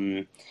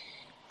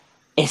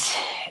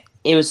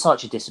 It was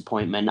such a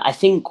disappointment. I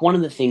think one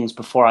of the things,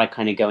 before I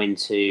kind of go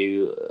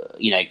into,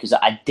 because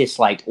I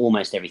disliked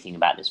almost everything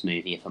about this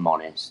movie, if I'm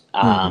honest.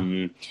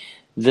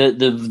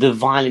 The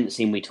violent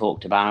scene we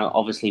talked about,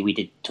 obviously we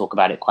did talk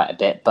about it quite a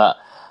bit, but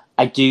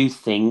I do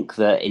think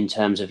that in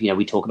terms of,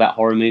 we talk about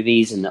horror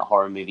movies, and that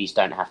horror movies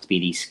don't have to be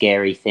these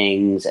scary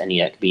things, and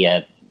it could be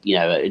a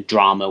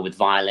drama with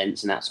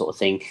violence and that sort of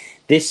thing.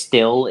 This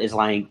still is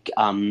like,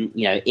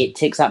 it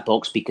ticks that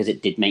box because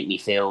it did make me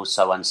feel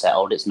so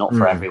unsettled. It's not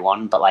for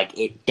everyone, but like,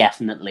 it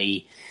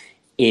definitely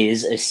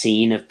is a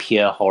scene of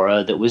pure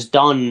horror that was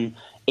done.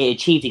 It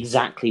achieved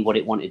exactly what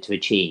it wanted to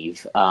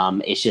achieve.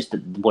 It's just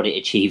that what it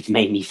achieved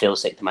made me feel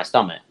sick to my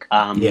stomach.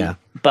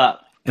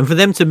 But and for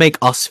them to make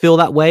us feel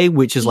that way,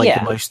 which is like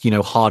the most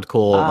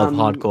hardcore of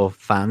hardcore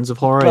fans of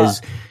horror,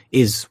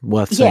 is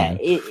worth saying.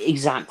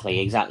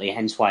 Exactly.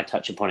 Hence why I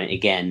touch upon it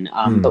again.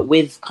 But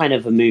with kind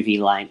of a movie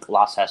like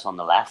Last House on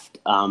the Left,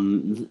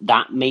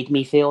 that made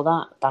me feel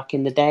that back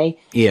in the day.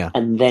 Yeah.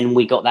 And then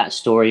we got that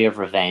story of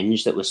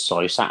revenge that was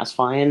so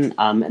satisfying.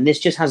 And this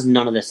just has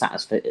none of the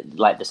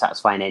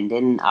satisfying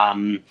ending.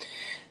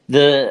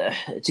 To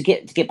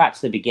get back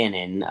to the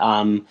beginning,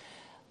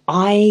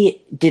 I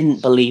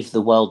didn't believe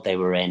the world they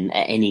were in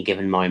at any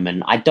given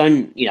moment. I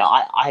don't,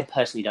 I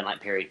personally don't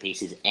like period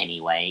pieces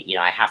anyway.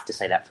 I have to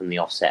say that from the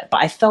offset.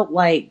 But I felt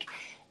like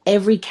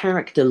every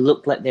character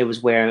looked like they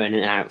was wearing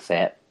an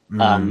outfit,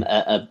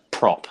 a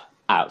prop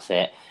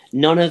outfit.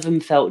 None of them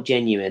felt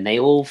genuine. They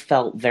all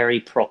felt very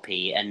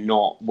proppy and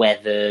not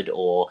weathered,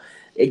 or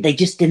they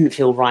just didn't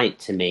feel right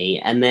to me.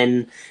 And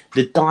then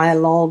the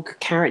dialogue,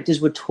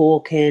 characters were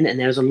talking, and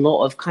there was a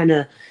lot of kind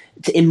of,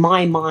 in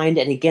my mind,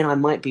 and again, I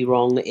might be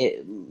wrong,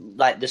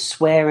 like the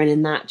swearing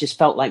in that just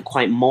felt like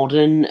quite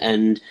modern.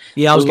 And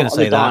I was going to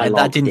say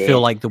that didn't feel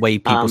like the way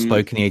people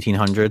spoke in the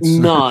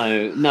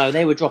 1800s. No,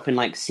 they were dropping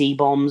like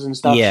C-bombs and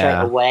stuff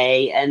straight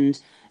away, and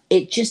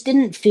it just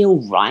didn't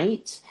feel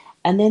right.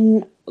 And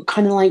then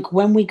kind of like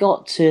when we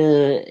got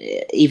to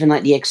even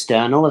like the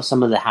external of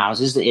some of the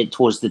houses,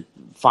 towards the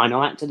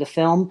final act of the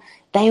film,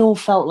 they all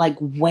felt like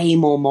way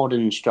more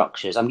modern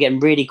structures. I'm getting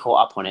really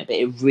caught up on it, but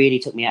it really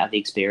took me out of the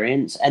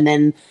experience. And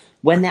then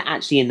when they're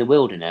actually in the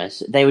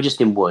wilderness, they were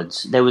just in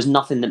woods. There was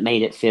nothing that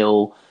made it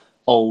feel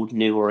old,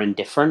 new, or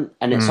indifferent.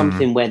 And it's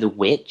something where the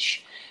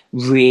witch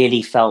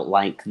really felt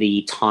like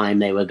the time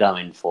they were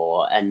going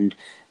for. And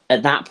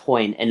at that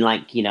point, and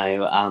like,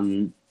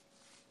 80%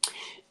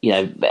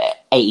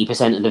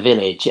 of the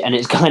village, and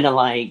it's kind of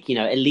like,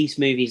 at least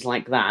movies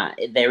like that,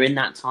 they're in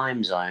that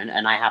time zone,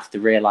 and I have to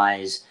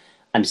realize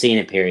I'm seeing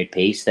a period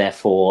piece,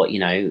 therefore,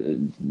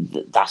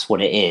 that's what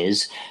it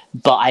is.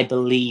 But I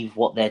believe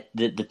what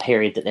the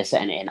period that they're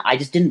setting it in. I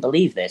just didn't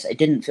believe this. It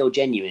didn't feel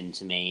genuine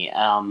to me.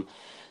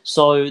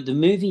 So the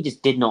movie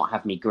just did not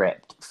have me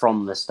gripped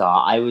from the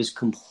start. I was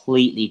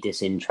completely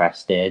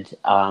disinterested.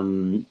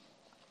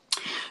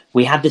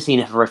 We had the scene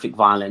of horrific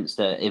violence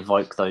that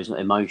evoked those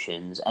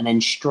emotions, and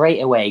then straight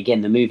away, again,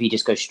 the movie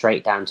just goes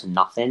straight down to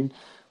nothing,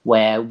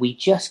 where we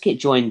just get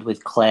joined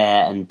with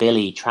Claire and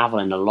Billy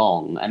traveling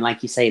along. And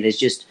like you say, it's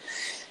just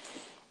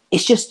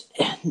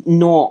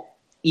not,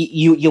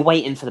 you're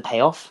waiting for the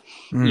payoff.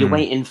 You're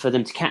waiting for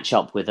them to catch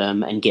up with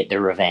them and get their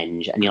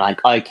revenge. And you're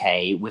like,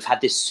 okay, we've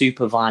had this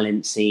super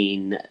violent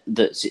scene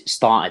that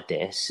started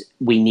this.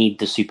 We need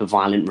the super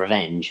violent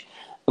revenge.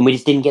 And we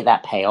just didn't get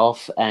that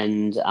payoff.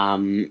 And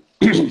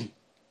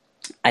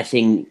I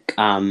think,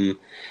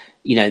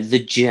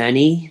 the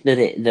journey that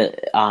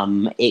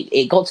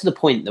it got to the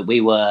point that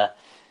we were,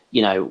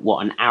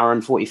 an hour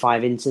and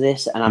 45 into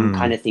this, and I'm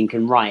kind of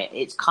thinking, right,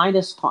 it's kind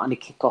of starting to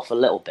kick off a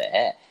little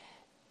bit.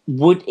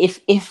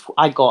 If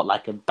I got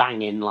like a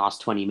banging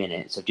last 20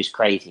 minutes of just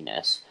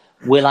craziness,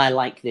 will I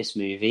like this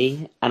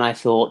movie? And I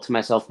thought to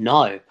myself,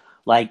 no.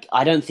 Like,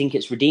 I don't think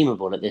it's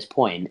redeemable at this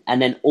point.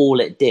 And then all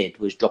it did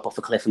was drop off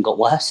a cliff and got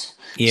worse.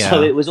 Yeah.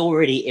 So it was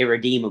already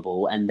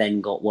irredeemable and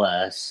then got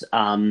worse,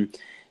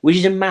 which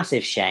is a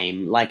massive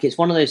shame. Like, it's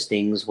one of those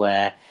things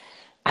where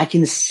I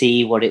can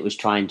see what it was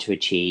trying to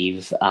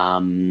achieve,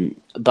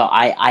 but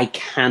I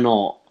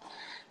cannot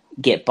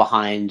get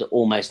behind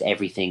almost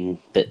everything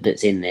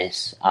that's in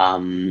this.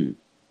 And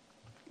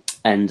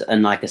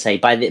like I say,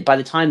 by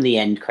the time the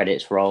end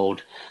credits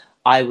rolled,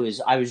 I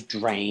was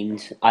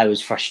drained, I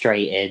was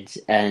frustrated,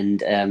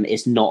 and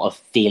it's not a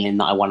feeling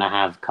that I want to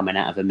have coming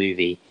out of a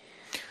movie.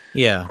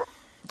 Yeah,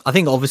 I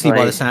think obviously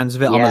by the sounds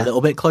of it, I'm a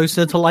little bit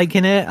closer to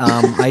liking it.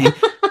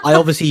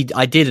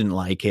 I didn't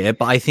like it,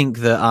 but I think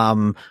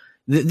that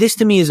this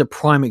to me is a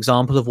prime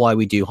example of why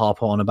we do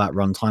harp on about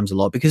runtimes a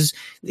lot, because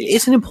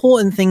it's an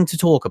important thing to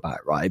talk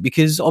about, right?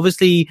 Because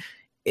obviously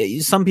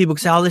some people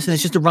say, oh, listen,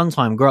 it's just a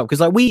runtime, grow up.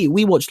 Because like we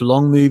watch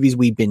long movies,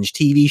 we binge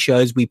TV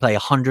shows, we play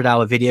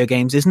 100-hour video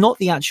games. It's not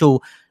the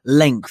actual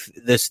length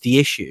that's the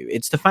issue.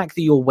 It's the fact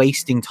that you're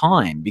wasting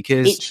time,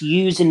 because it's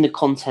using the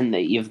content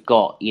that you've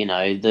got, you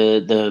know,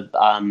 the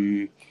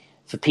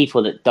for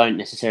people that don't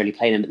necessarily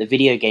play them, but the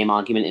video game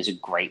argument is a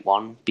great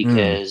one,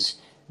 because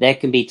there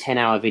can be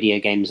 10-hour video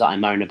games that I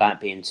moan about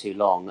being too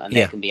long, and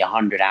there can be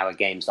 100-hour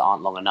games that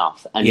aren't long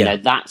enough. And, you know,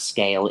 that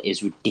scale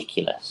is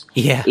ridiculous.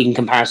 Yeah. In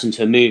comparison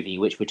to a movie,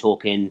 which we're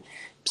talking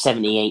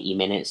 70, 80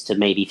 minutes to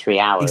maybe 3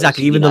 hours.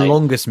 Exactly. Even the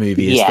longest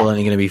movie is still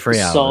only going to be 3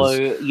 hours. So,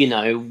 you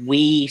know,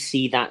 we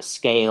see that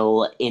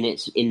scale in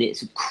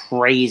its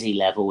crazy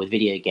level with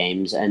video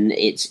games. And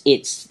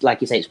it's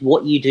like you say, it's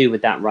what you do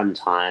with that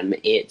runtime.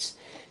 It's,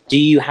 do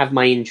you have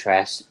my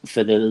interest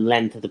for the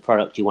length of the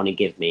product you want to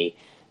give me?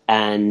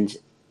 And,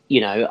 you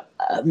know,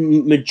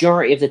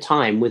 majority of the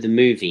time with a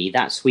movie,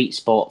 that sweet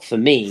spot for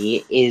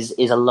me is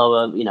a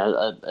lower, you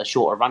know, a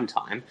shorter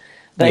runtime.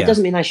 But it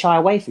doesn't mean I shy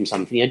away from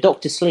something. You know,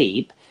 Doctor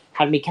Sleep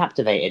had me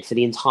captivated for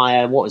the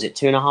entire, what was it,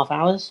 2.5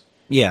 hours?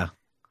 Yeah.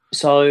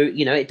 So,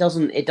 you know, it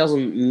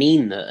doesn't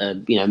mean that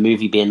a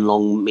movie being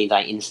long means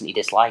I instantly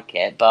dislike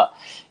it. But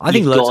I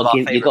think loads of our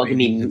favorite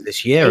movies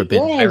this year have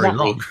been very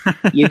long.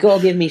 You've got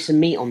to give me some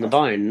meat on the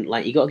bone.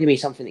 Like, you got to give me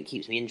something that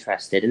keeps me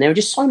interested. And there were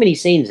just so many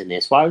scenes in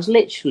this where I was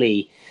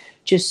literally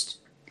just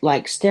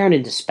like staring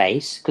into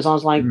space, because I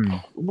was like,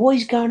 what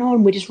is going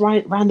on? We're just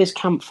around this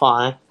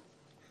campfire.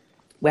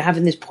 We're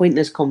having this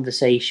pointless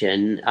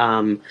conversation.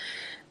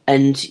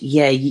 And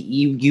yeah,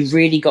 you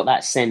really got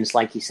that sense,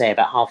 like you say,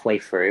 about halfway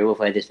through of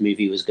where this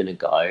movie was going to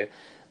go.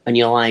 And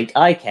you're like,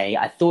 okay,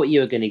 I thought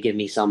you were going to give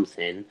me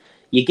something.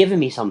 You're giving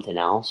me something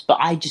else, but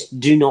I just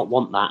do not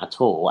want that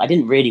at all. I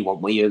didn't really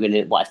want what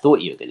I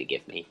thought you were going to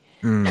give me.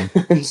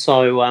 And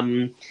so,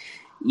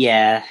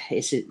 yeah,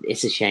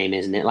 it's a shame,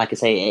 isn't it? Like I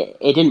say,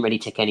 it didn't really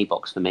tick any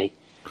box for me.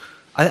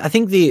 I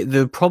think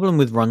the problem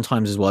with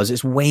runtimes as well is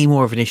it's way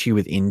more of an issue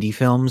with indie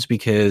films,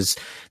 because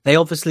they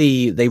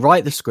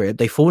write the script,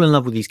 they fall in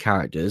love with these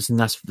characters, and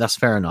that's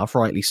fair enough,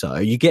 rightly so.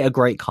 You get a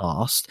great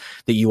cast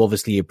that you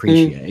obviously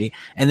appreciate,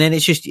 and then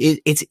it's just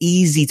it's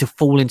easy to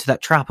fall into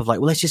that trap of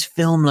like, well, let's just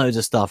film loads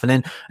of stuff,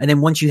 and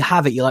then once you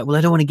have it, you're like, well,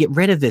 I don't want to get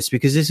rid of this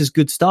because this is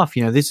good stuff,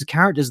 you know, this is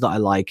characters that I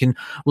like, and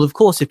well, of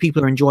course, if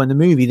people are enjoying the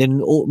movie, then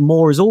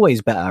more is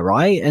always better,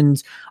 right?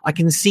 And I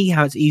can see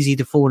how it's easy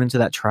to fall into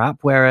that trap,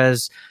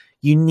 whereas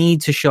you need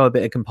to show a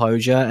bit of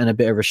composure and a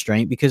bit of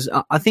restraint, because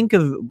I think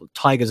of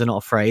Tigers Are Not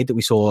Afraid that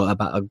we saw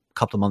about a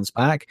couple of months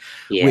back,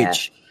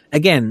 which,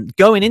 again,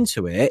 going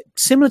into it,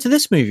 similar to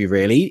this movie,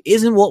 really,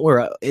 isn't what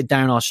we're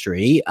down our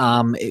street,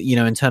 you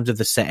know, in terms of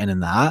the setting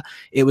and that.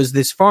 It was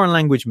this foreign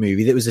language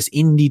movie that was this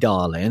indie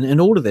darling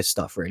and all of this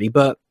stuff, really,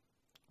 but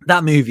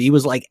that movie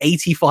was like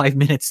 85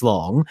 minutes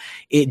long.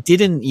 It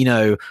didn't, you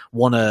know,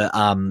 want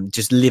to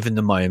just live in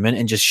the moment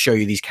and just show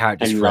you these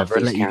characters forever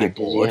and let you get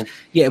bored.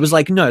 Yeah, it was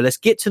like, no, let's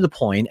get to the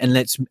point and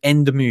let's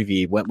end the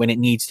movie when it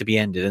needs to be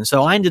ended. And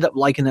so I ended up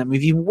liking that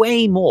movie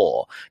way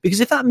more, because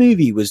if that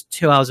movie was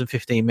 2 hours and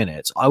 15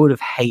 minutes, I would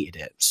have hated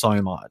it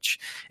so much.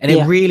 And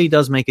it really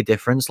does make a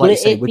difference. Like I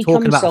said, we're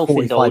talking about a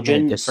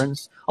 45-minute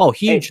difference. Oh,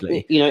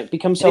 hugely. It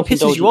becomes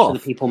self-indulgent for the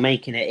people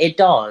making it. It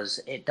does.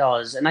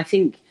 And I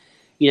think,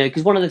 you know,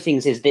 because one of the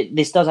things is that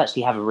this does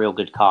actually have a real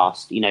good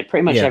cast. You know,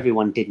 pretty much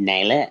everyone did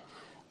nail it.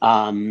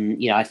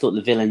 You know, I thought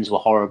the villains were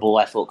horrible.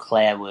 I thought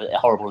Claire were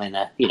horrible in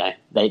you know,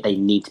 they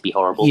need to be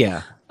horrible.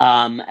 Yeah.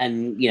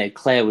 And, you know,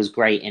 Claire was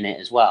great in it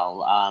as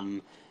well.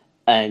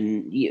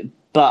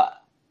 But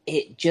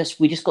we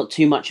just got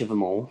too much of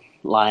them all.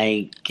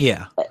 Like,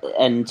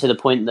 and to the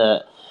point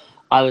that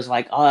I was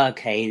like, oh,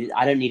 okay,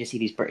 I don't need to see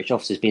these British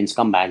officers being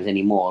scumbags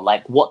anymore.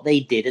 Like, what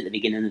they did at the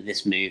beginning of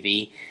this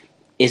movie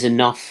is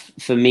enough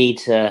for me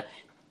to,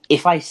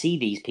 if I see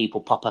these people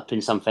pop up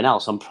in something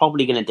else, I'm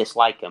probably going to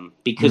dislike them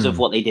because of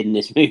what they did in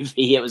this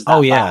movie. It was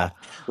that bad.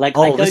 Like,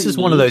 this is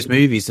one of those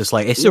movies that's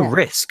like, it's a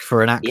risk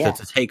for an actor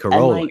to take a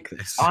role like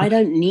this. I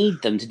don't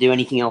need them to do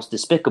anything else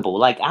despicable.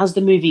 Like, as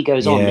the movie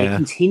goes on, they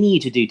continue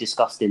to do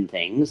disgusting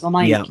things. I'm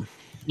like,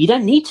 you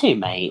don't need to,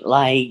 mate.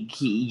 Like,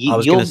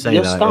 you're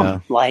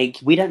scum. Like,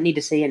 we don't need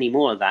to see any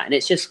more of that. And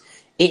it's just,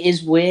 it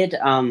is weird.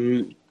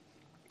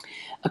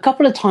 a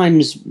couple of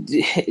times,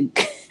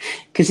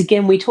 because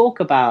again, we talk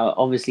about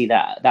obviously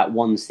that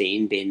one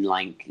scene being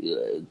like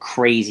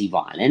crazy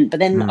violent, but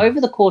then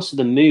over the course of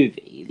the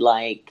movie,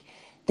 like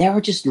there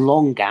are just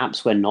long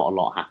gaps where not a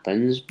lot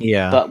happens.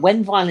 Yeah. But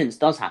when violence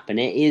does happen,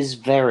 it is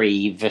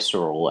very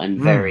visceral and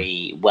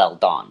very well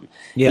done.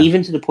 Yeah.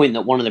 Even to the point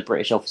that one of the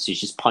British officers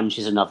just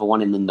punches another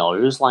one in the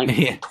nose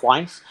like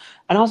twice.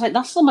 And I was like,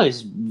 that's the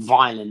most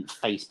violent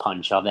face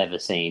punch I've ever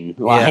seen.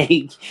 Like,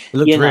 it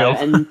looked real.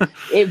 And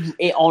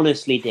it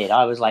honestly did.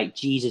 I was like,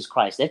 Jesus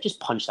Christ, they've just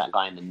punched that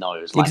guy in the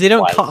nose. Because they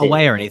don't cut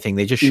away or anything;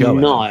 they just show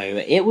it. No,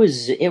 it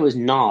was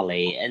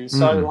gnarly, and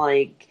so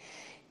like,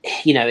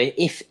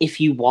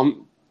 if you want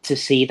to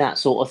see that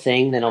sort of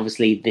thing, then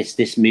obviously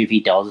this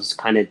movie does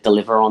kind of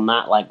deliver on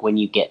that. Like when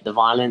you get the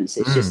violence,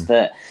 it's just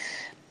that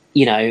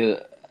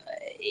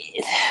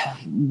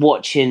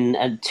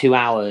watching 2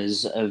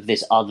 hours of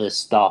this other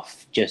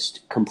stuff just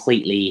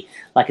completely,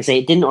 like I say,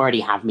 it didn't already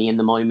have me in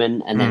the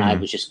moment, and then I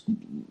just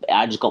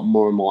got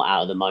more and more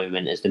out of the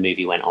moment as the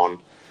movie went on.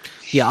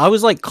 Yeah, I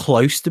was like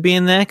close to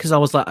being there because I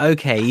was like,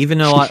 okay, even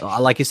though I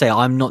like you say,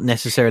 I'm not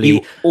necessarily.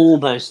 You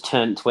almost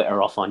turned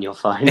Twitter off on your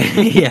phone.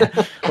 Yeah,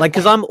 like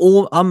because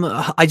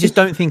I just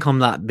don't think I'm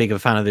that big of a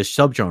fan of this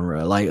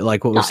subgenre.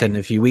 Like what was said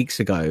a few weeks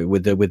ago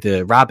with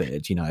the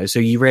Rabid, So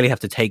you really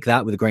have to take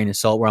that with a grain of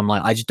salt. Where I'm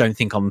like, I just don't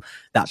think I'm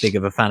that big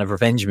of a fan of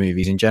revenge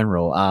movies in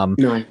general.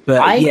 No,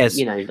 but yes,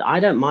 I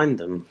don't mind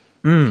them.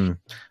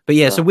 But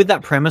yeah, so with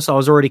that premise, I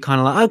was already kind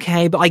of like,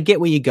 okay, but I get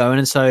where you're going.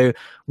 And so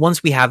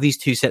once we have these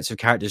two sets of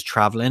characters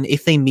traveling,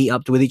 if they meet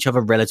up with each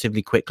other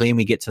relatively quickly and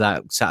we get to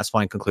that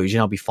satisfying conclusion,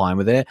 I'll be fine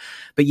with it.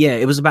 But yeah,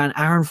 it was about an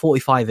hour and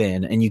 45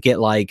 in, and you get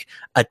like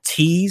a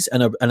tease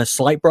and a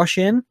slight brush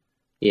in.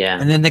 Yeah.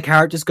 And then the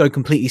characters go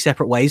completely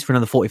separate ways for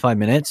another 45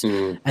 minutes.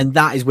 And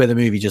that is where the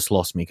movie just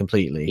lost me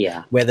completely.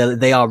 Yeah. Where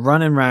they are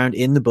running around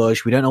in the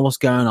bush. We don't know what's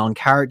going on.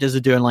 Characters are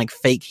doing like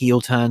fake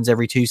heel turns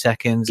every 2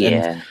 seconds.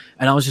 Yeah.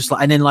 And I was just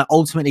like, and then like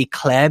ultimately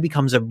Claire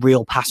becomes a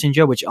real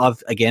passenger, which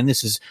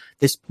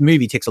this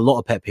movie ticks a lot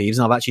of pet peeves.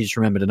 And I've actually just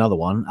remembered another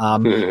one.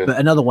 But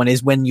another one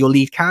is when your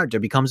lead character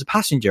becomes a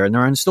passenger in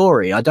their own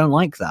story. I don't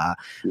like that.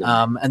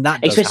 No. And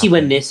that especially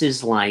when this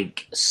is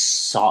like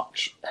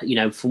such,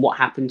 from what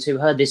happened to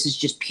her, this is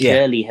just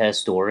purely her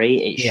story.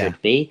 It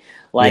should be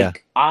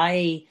like,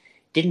 I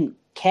didn't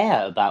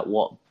care about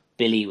what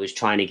Billy was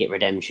trying to get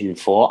redemption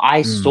for.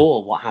 I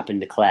saw what happened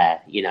to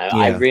Claire.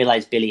 I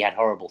realized Billy had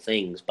horrible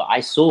things, but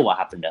I saw what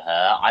happened to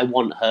her. I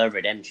want her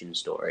redemption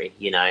story.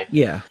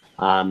 Yeah.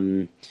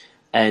 And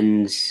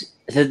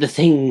the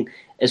thing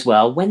as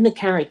well, when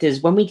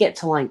we get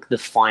to like the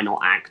final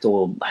act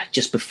or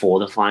just before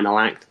the final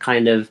act,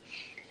 kind of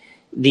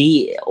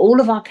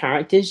all of our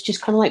characters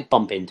just kind of like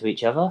bump into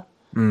each other,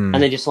 and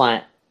they're just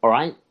like, all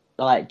right,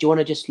 like, do you want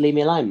to just leave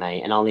me alone,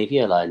 mate, and I'll leave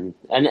you alone?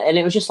 And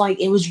it was just like,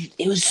 it was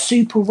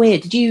super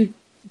weird.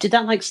 Did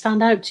that like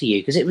stand out to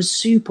you? Because it was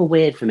super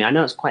weird for me. I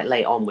know it's quite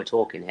late on, we're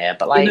talking here,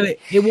 but like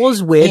it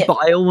was weird. But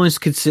I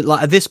almost consider,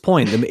 like, at this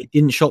point, it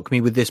didn't shock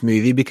me with this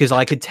movie because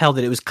I could tell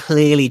that it was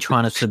clearly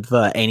trying to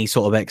subvert any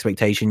sort of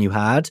expectation you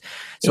had.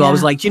 So I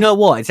was like, do you know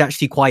what? It's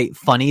actually quite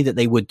funny that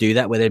they would do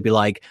that, where they'd be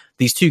like,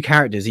 these two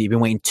characters that you've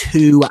been waiting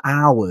 2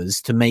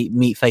 hours to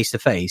meet face to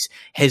face.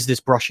 Here's this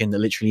brush in that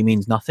literally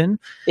means nothing.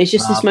 It's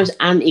just this most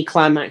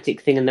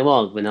anticlimactic thing in the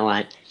world when they're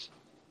like,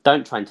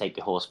 "Don't try and take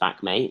your horse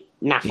back, mate.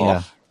 Naff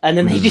off." And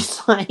then they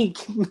just like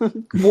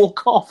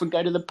walk off and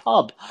go to the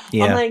pub.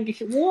 Yeah. I'm like,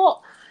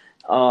 what?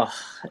 Oh,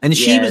 and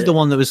she was the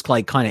one that was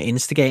like kind of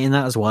instigating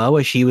that as well,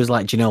 where she was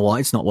like, do you know what?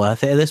 It's not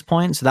worth it at this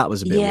point. So that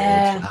was a bit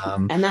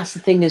weird. And that's the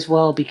thing as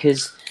well,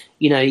 because,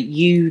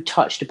 you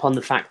touched upon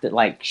the fact that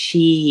like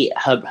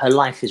her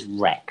life is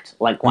wrecked.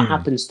 Like what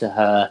happens to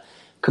her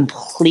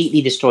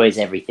completely destroys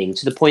everything,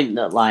 to the point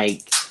that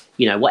like,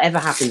 whatever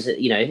happens,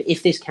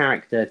 if this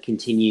character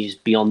continues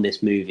beyond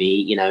this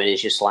movie, and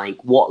it's just like,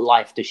 what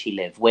life does she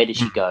live? Where does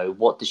she go?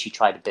 What does she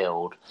try to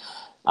build?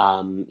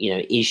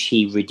 Is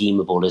she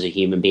redeemable as a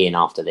human being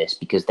after this?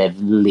 Because they've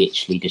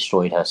literally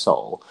destroyed her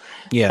soul.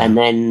 Yeah. And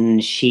then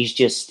she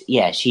just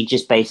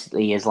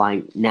basically is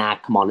like, nah,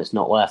 come on, it's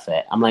not worth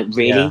it. I'm like,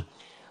 really? Yeah.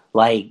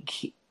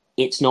 Like,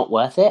 it's not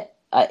worth it?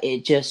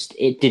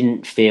 It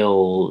didn't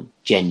feel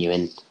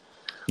genuine.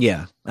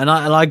 Yeah. And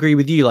I agree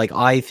with you. Like,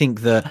 I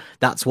think that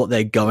that's what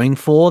they're going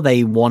for.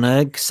 They want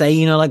to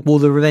say, like, well,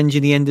 the revenge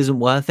in the end isn't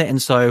worth it.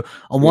 And so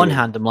on one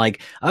hand, I'm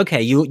like,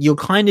 okay, you're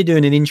kind of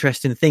doing an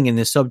interesting thing in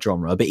this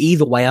subgenre, but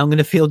either way, I'm going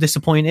to feel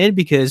disappointed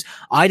because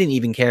I didn't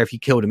even care if you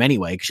killed him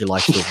anyway, because your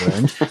life's still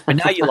ruined. But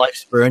now your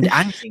life's ruined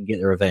and you can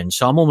get the revenge.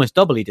 So I'm almost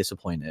doubly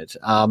disappointed.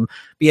 But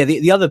yeah,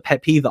 the other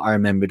pet peeve that I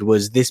remembered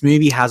was this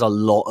movie has a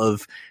lot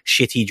of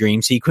shitty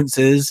dream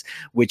sequences,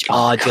 which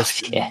are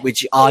just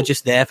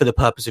there for the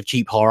purpose of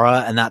cheap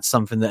horror. And that's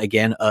something that,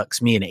 again,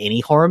 irks me in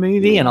any horror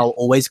movie. And I'll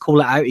always call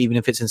it out, even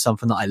if it's in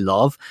something that I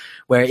love,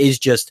 where it is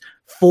just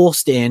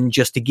forced in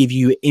just to give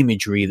you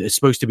imagery that's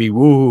supposed to be,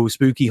 woo,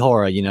 spooky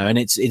horror, and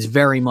it's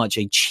very much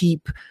a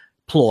cheap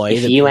ploy.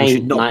 If you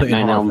ain't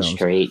Nightmare on Elm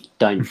Street,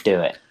 don't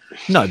do it.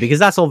 No, because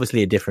that's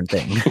obviously a different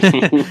thing.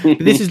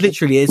 This is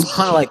literally, it's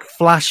kind of like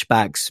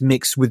flashbacks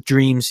mixed with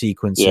dream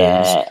sequences.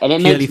 Yeah, and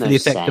it purely makes for no the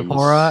effect sense. of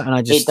horror,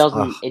 and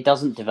it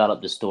doesn't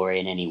develop the story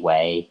in any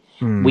way.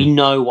 We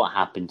know what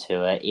happened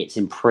to it. It's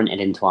imprinted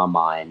into our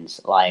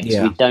minds.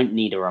 So we don't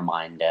need a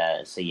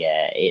reminder. So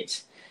yeah,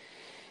 it's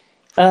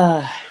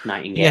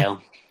Nightingale. Yeah.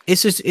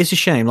 It's a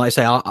shame. Like I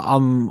say,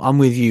 I'm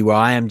with you where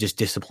I am just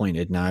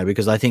disappointed now,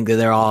 because I think that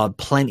there are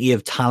plenty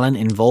of talent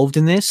involved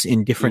in this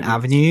in different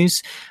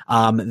avenues.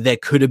 There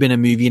could have been a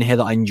movie in here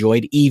that I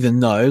enjoyed, even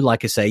though,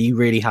 like I say, you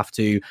really have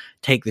to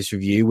take this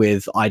review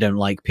with, I don't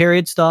like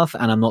period stuff,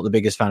 and I'm not the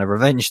biggest fan of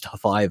revenge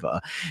stuff either.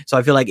 So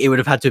I feel like it would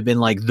have had to have been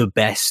like the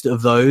best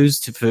of those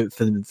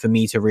for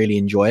me to really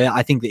enjoy it.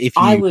 I think that if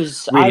you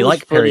really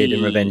like period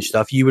and revenge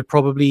stuff, you would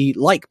probably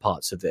like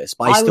parts of this.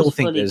 But I still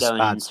think there's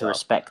bad stuff. To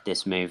respect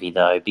this movie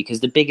though,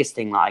 because the biggest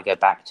thing that I go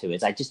back to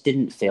is I just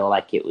didn't feel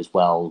like it was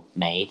well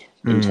made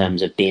in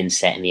terms of being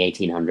set in the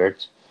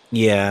 1800s.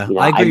 Yeah,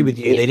 I agree with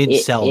you. They didn't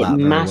sell that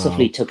very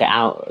massively well. took it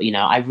out.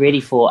 I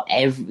really thought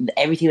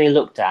everything they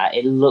looked at,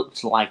 it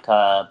looked like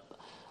a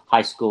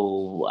high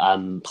school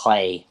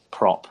play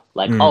prop.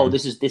 Oh,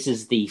 this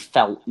is the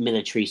felt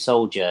military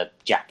soldier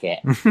jacket,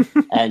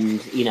 and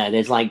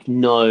there's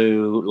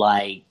no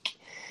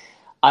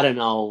I don't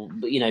know,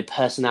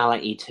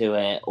 personality to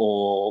it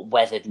or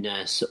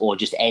weatheredness or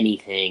just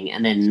anything.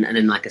 And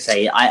then, like I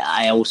say,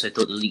 I also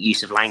thought the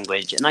use of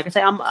language, and like I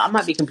say, I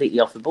might be completely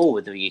off the ball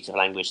with the use of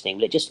language thing,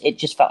 but it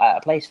just felt out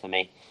of place for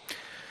me.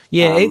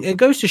 Yeah, it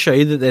goes to show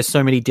you that there's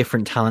so many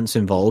different talents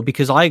involved,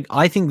 because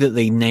I think that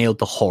they nailed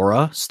the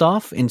horror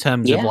stuff in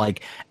terms of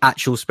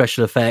actual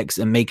special effects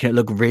and making it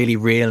look really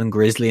real and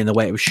grisly in the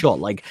way it was shot.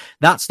 Like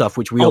that stuff,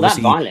 which we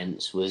obviously... that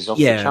violence was off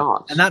the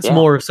charts. And that's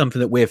more of something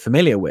that we're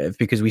familiar with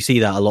because we see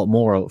that a lot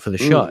more for the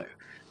show.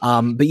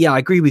 But yeah, I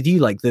agree with you.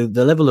 Like the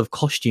level of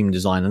costume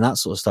design and that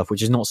sort of stuff,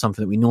 which is not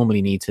something that we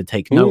normally need to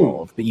take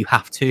note of, but you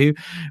have to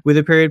with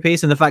a period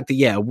piece. And the fact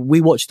that,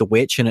 we watched The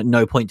Witch and at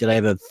no point did I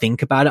ever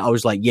think about it. I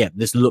was like,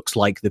 this looks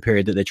like the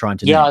period that they're trying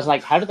to do. I was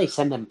like, how do they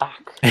send them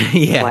back?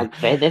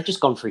 They've just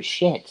gone through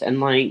shit. And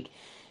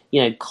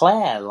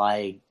Claire,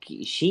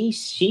 she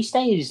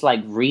stays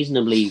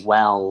reasonably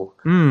well,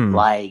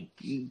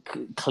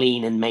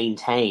 clean and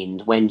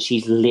maintained when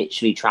she's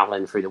literally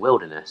traveling through the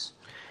wilderness.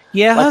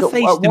 Yeah, her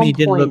face to me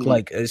didn't look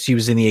like she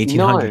was in the 1800s.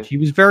 No. She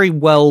was very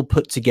well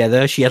put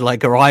together. She had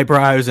her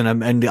eyebrows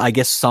and I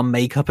guess some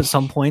makeup at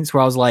some points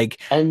where I was like,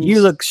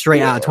 you look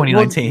straight out of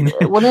 2019.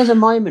 Well, there's a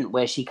moment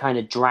where she kind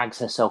of drags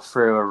herself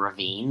through a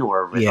ravine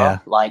or a river,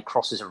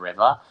 crosses a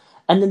river.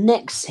 And the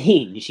next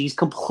scene, she's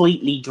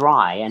completely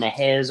dry and her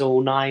hair's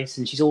all nice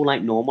and she's all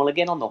normal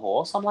again on the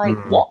horse. I'm like,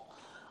 what?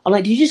 I'm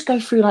like, did you just go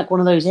through one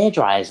of those air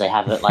dryers they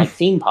have at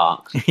theme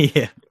parks?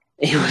 Yeah.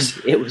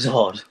 It was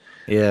odd.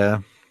 Yeah.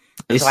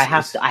 So I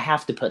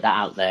have to put that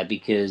out there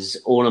because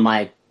all of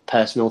my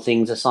personal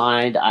things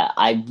aside,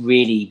 I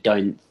really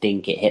don't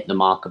think it hit the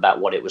mark about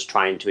what it was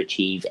trying to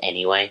achieve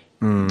anyway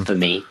for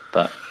me.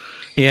 But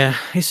yeah,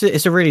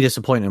 it's a really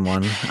disappointing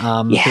one.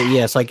 But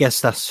yes, I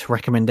guess that's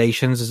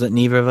recommendations. Is that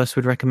neither of us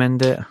would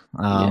recommend it?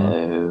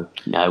 No.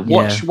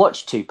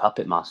 Watch 2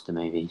 Puppet Master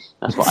movies.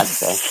 That's what I'd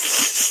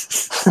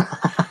say.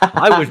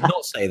 I would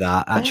not say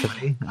that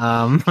actually.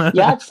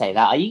 I'd say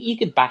that. You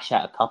could bash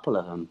out a couple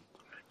of them.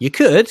 You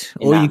could,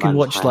 or you could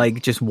watch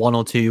just 1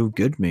 or 2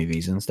 good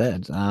movies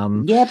instead.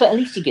 But at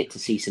least you get to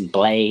see some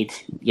Blade,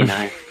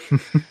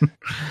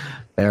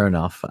 Fair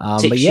enough.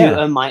 Six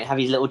Shooter might have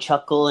his little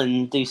chuckle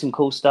and do some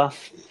cool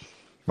stuff.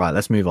 Right,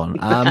 let's move on.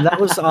 That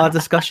was our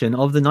discussion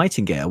of The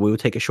Nightingale. We will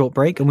take a short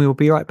break and we will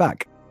be right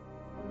back.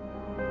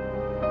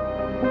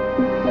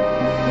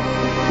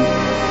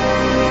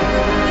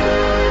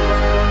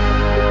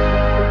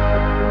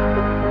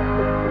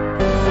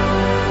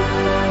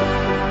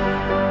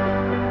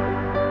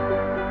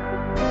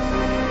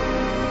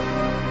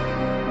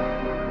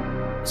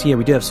 So yeah,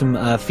 we do have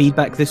some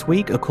feedback this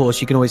week. Of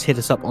course, you can always hit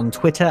us up on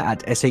Twitter at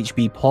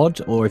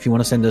SHBpod, or if you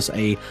want to send us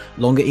a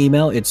longer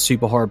email, it's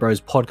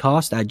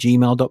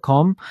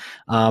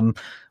superhorrorbrospodcast@gmail.com.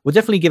 We'll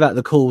definitely give out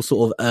the call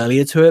sort of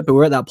earlier to it, but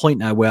we're at that point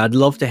now where I'd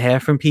love to hear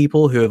from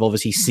people who have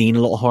obviously seen a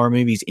lot of horror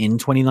movies in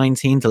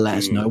 2019 to let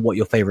us know what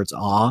your favorites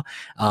are.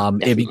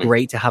 It'd be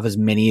great to have as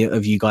many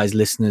of you guys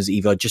listeners,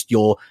 either just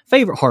your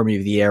favorite horror movie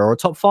of the year or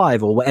top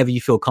 5 or whatever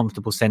you feel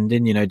comfortable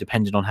sending,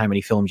 depending on how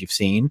many films you've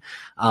seen.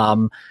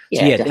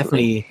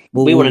 Definitely.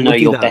 We want to know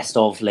your best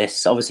of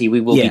lists. Obviously, we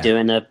will be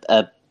doing a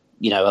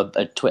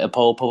Twitter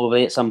poll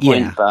probably at some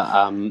point,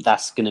 but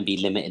that's going to be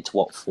limited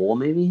to 4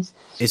 movies?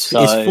 It's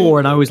 4,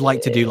 and I always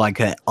like to do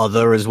a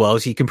other as well,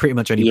 so you can pretty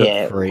much only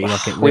put 3. It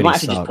really we might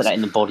have to just put that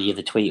in the body of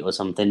the tweet or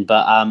something,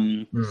 but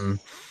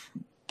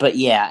but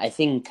yeah, I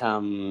think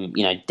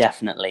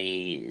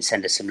definitely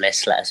send us some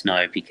lists. Let us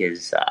know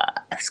because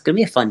it's gonna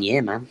be a fun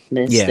year, man.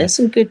 There's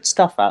some good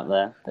stuff out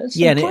there. There's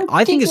some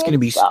I think it's going to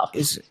be stuff.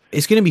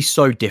 it's going to be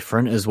so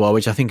different as well,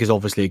 which I think is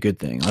obviously a good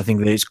thing. I think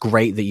that it's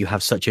great that you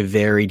have such a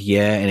varied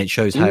year, and it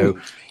shows how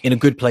in a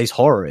good place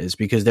horror is,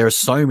 because there are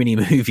so many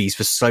movies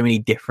for so many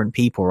different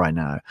people right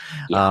now,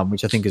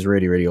 which I think is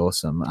really, really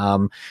awesome.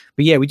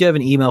 But yeah, we do have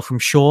an email from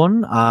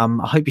Sean.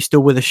 I hope you're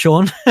still with us,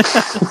 Sean.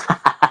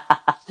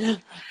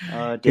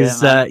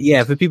 Because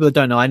for people that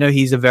don't know, I know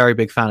he's a very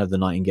big fan of The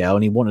Nightingale,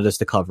 and he wanted us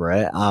to cover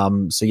it.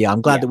 So yeah,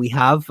 I'm glad that we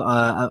have.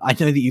 I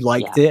know that you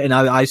liked it, and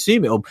I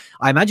assume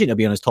I imagine it'll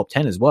be on his top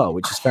 10 as well,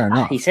 which is fair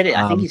enough. He said it.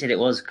 I think he said it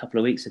was a couple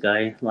of weeks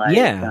ago. Like,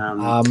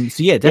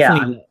 so yeah,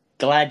 definitely. I'm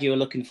glad you were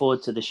looking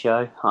forward to the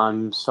show.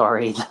 I'm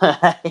sorry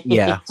that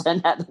it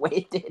turned out the way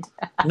it did.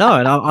 No,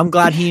 and I'm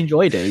glad he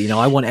enjoyed it. You know,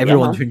 I want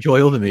everyone to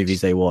enjoy all the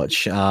movies they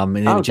watch. And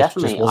it just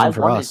wasn't for us. I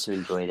wanted to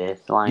enjoy this.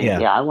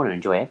 I want to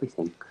enjoy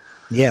everything.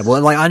 Yeah,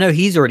 well, like I know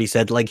he's already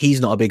said like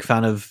he's not a big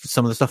fan of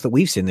some of the stuff that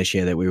we've seen this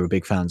year that we were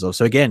big fans of.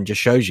 So again, just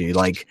shows you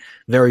like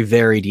very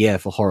varied year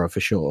for horror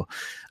for sure.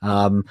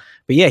 But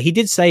yeah, he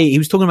did say he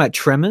was talking about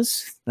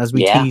Tremors as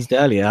we teased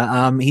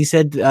earlier. He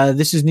said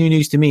this is new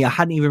news to me. I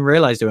hadn't even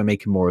realized they were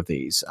making more of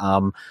these. I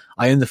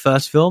own the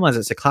first film as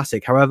it's a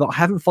classic. However, I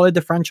haven't followed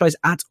the franchise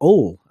at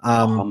all.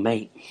 Oh,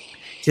 mate.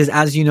 He says,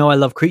 as you know, I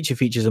love creature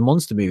features and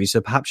monster movies,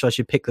 so perhaps I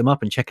should pick them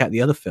up and check out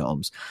the other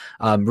films.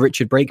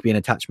 Richard Brake being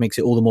attached makes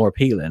it all the more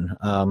appealing.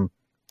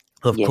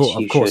 Of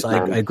course, I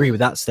agree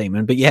with that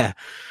statement. But yeah,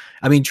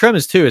 I mean,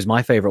 Tremors 2 is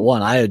my favorite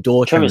one. I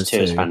adore Tremors 2.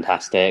 Is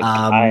fantastic.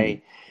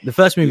 The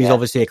first movie is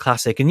obviously a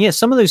classic, and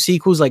some of those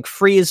sequels, like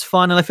 3 is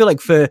fun. And I feel like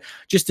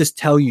just to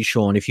tell you,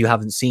 Sean, if you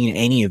haven't seen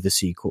any of the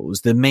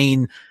sequels, the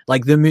main,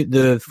 like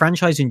the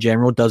franchise in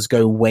general does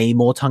go way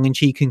more tongue in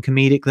cheek and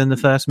comedic than the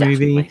first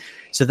movie.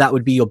 So that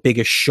would be your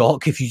biggest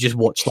shock if you just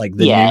watch like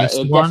the newest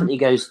one. It definitely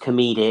goes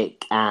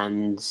comedic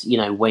and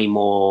way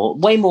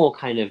more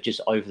kind of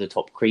just over the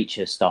top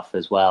creature stuff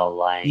as well.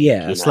 Like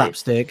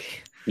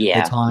slapstick.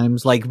 At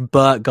times, like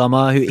Burt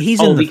Gummer,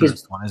 he's in the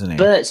first one, isn't he?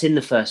 Burt's in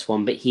the first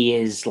one, but he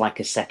is like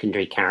a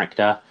secondary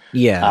character.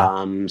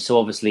 So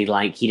obviously,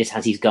 like he just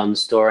has his gun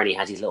store and he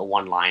has his little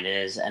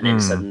one-liners, and then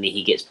suddenly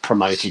he gets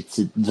promoted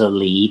to the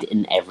lead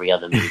in every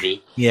other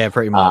movie.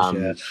 Pretty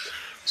much.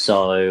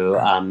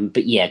 So,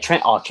 but yeah,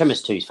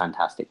 Tremors 2 is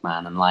fantastic,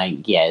 man, and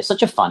like, it's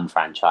such a fun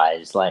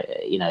franchise. Like,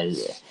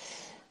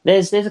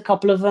 there's a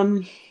couple of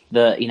them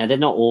that they're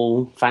not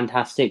all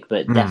fantastic,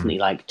 but definitely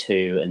like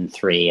 2 and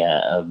 3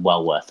 are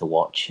well worth a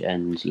watch,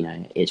 and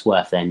it's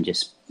worth then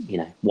just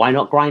why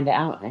not grind it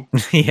out, eh?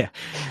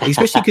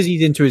 Especially because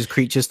he's into his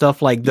creature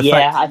stuff, like the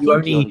fact that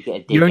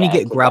you only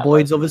get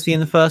graboids obviously in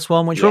the first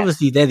one, which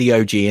obviously they're the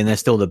OG and they're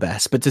still the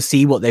best, but to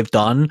see what they've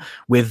done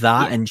with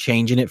that and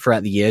changing it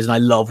throughout the years, and I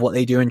love what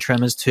they do in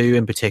Tremors 2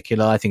 in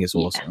particular. I think it's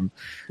awesome.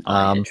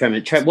 What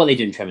they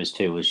do in Tremors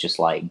 2 was just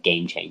like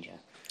game changer.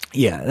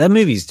 Yeah, that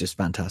movie's just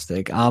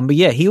fantastic. But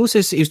yeah, he was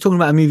talking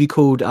about a movie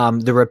called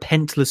The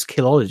Repentless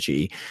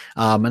Killology.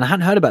 And I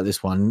hadn't heard about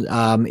this one.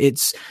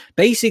 It's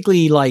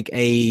basically like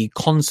a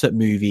concert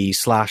movie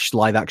 /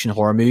 live action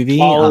horror movie.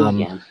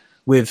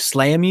 With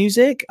Slayer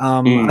music.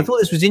 I thought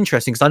this was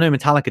interesting because I know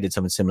Metallica did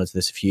something similar to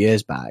this a few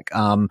years back.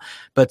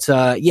 But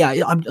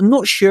I'm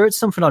not sure it's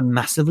something I'd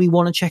massively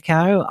want to check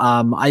out.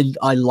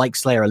 I like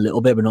Slayer a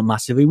little bit, but not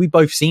massively. We've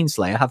both seen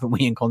Slayer, haven't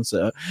we, in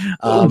concert?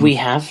 We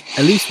have.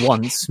 At least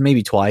once,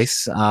 maybe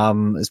twice,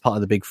 as part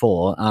of the Big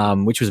Four,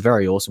 which was a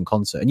very awesome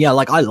concert. And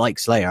I like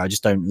Slayer. I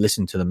just don't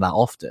listen to them that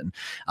often.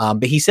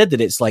 But he said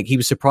that it's like he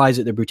was surprised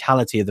at the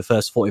brutality of the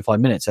first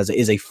 45 minutes, as it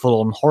is a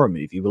full-on horror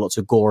movie with lots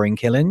of goring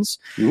killings.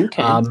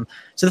 Okay.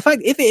 So the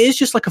fact, if it is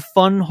just like a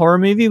fun horror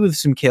movie with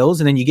some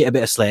kills and then you get a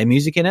bit of Slayer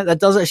music in it, that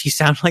does actually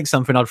sound like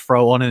something I'd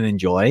throw on and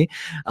enjoy.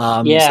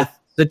 So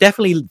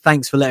definitely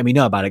thanks for letting me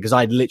know about it, because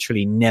I'd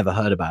literally never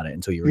heard about it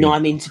until you read it. No, I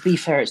mean, to be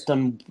fair, it's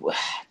done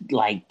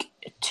like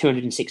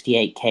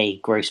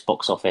 268k gross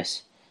box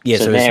office. Yeah,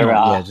 so it's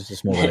not, just a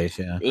small release,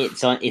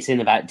 It's in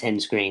about 10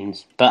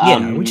 screens.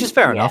 But which is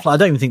fair enough. Like, I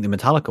don't even think the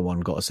Metallica one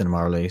got a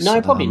cinema release. No,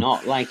 probably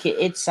not. Like,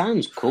 it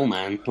sounds cool,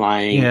 man.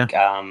 Like,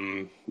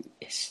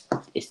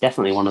 it's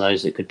definitely one of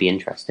those that could be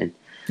interesting.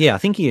 Yeah, I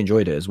think he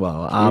enjoyed it as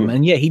well.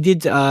 And he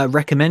did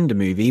recommend a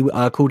movie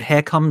called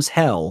Here Comes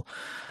Hell.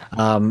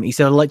 He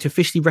said, I'd like to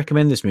officially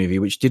recommend this movie,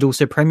 which did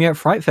also premiere at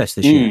Fright Fest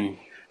this year.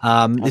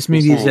 This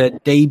movie is a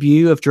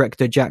debut of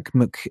director Jack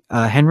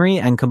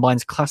McHenry and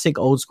combines classic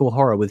old school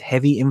horror with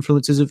heavy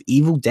influences of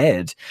Evil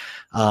Dead.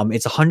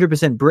 It's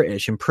 100%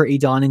 British and pretty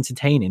darn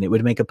entertaining. It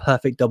would make a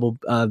perfect double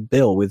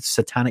bill with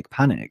Satanic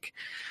Panic.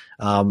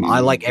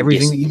 I like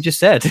everything that you just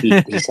said.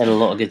 He said a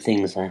lot of good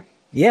things there.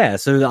 Yeah,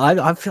 so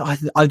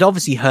I'd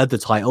obviously heard the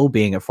title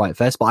being at Fright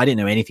Fest, but I didn't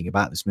know anything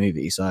about this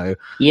movie. So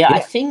I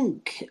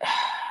think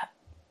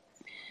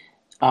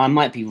I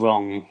might be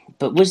wrong,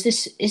 but is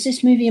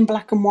this movie in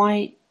black and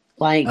white?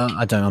 Like,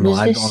 I don't know.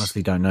 I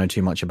honestly don't know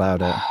too much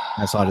about it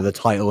outside of the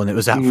title, and it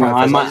was that.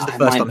 No, this is the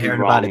first I'm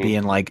hearing about it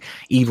being like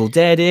Evil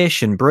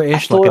Dead-ish and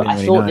British. I didn't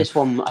really know. I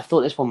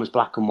thought this one was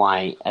black and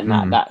white, and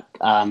that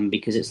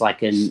because it's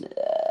like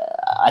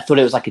I thought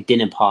it was like a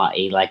dinner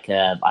party, like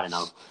I don't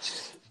know,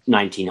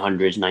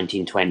 1900s,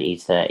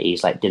 1920s,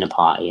 30s, like dinner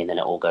party, and then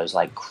it all goes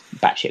like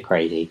batshit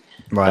crazy.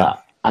 Right.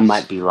 But I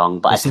might be wrong,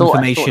 but this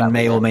information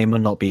may or may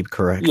not be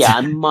correct. Yeah, I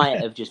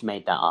might have just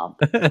made that up.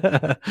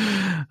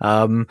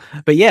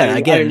 But yeah,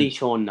 again, only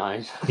Sean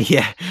knows.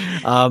 Yeah,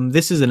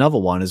 this is another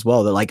one as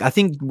well that, like, I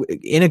think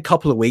in a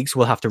couple of weeks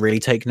we'll have to really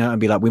take note and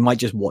be like, we might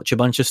just watch a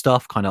bunch of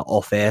stuff kind of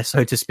off air,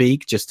 so to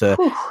speak, just to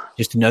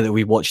know that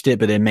we watched it.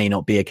 But it may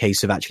not be a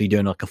case of actually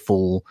doing like a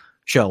full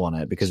show on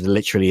it, because there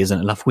literally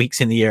isn't enough weeks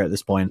in the year at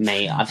this point.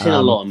 Mate, I've seen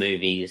a lot of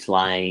movies.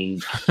 Like,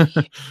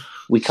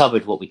 we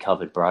covered what we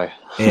covered, bro.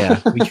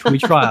 Yeah, we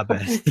try our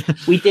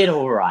best. We did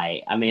all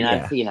right. I mean,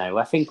 yeah.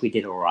 I think we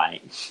did all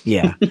right.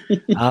 Yeah.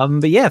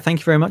 But yeah, thank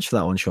you very much for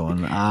that one,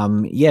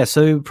 Sean. Yeah,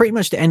 so pretty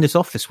much to end us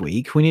off this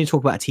week, we need to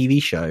talk about a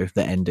TV show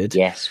that ended.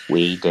 Yes,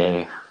 we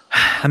do.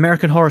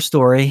 American Horror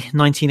Story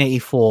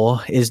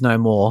 1984 is no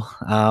more.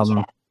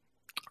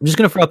 I'm just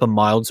going to throw up a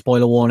mild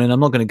spoiler warning. I'm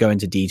not going to go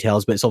into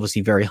details, but it's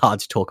obviously very hard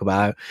to talk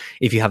about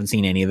if you haven't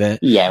seen any of it.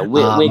 Yeah,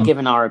 we're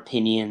giving our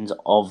opinions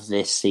of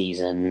this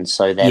season,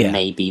 so there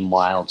may be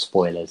mild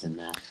spoilers in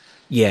there.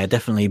 Yeah,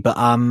 definitely. But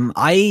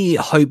I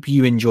hope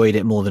you enjoyed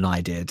it more than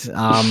I did.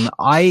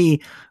 I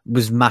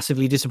was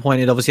massively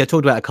disappointed. Obviously, I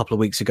talked about it a couple of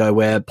weeks ago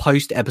where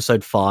post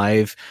episode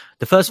 5,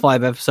 the first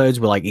 5 episodes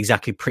were like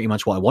exactly pretty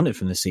much what I wanted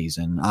from the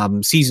season.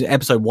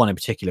 Episode 1 in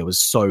particular was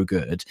so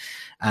good.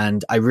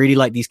 And I really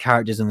like these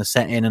characters in the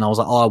setting. And I was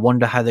like, I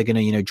wonder how they're going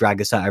to,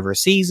 drag us out over a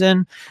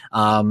season.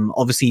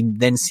 Obviously,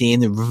 then seeing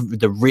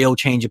the real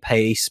change of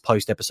pace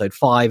post episode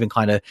 5 and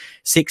kind of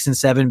 6 and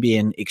 7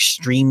 being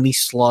extremely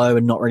slow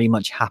and not really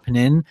much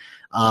happening.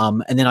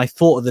 And then I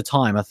thought at the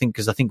time, I think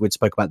we'd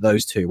spoke about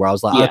those two, where I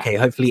was like, okay,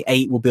 hopefully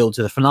 8 will build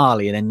to the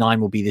finale, and then 9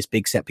 will be this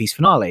big set piece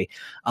finale.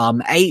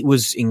 8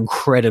 was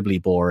incredibly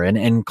boring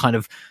and kind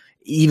of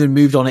even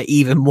moved on at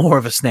even more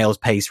of a snail's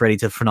pace ready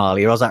to the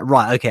finale. I was like,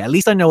 right, okay, at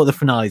least I know what the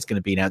finale is going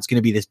to be now. It's going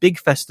to be this big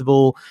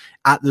festival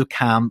at the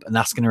camp, and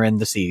that's going to end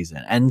the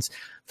season. And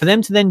for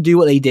them to then do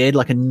what they did,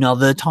 like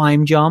another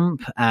time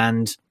jump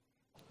and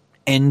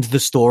end the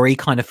story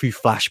kind of through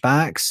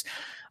flashbacks,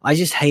 I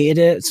just hated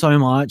it so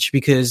much,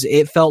 because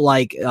it felt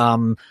like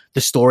the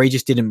story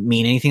just didn't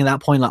mean anything at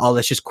that point. Like,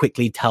 let's just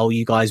quickly tell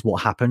you guys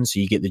what happened so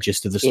you get the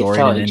gist of the story.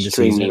 It felt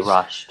extremely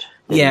rushed.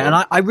 Yeah, and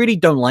I really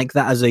don't like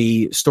that as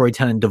a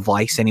storytelling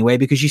device anyway,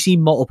 because you see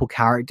multiple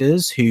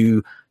characters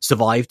who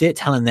survived it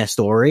telling their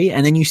story,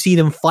 and then you see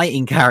them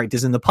fighting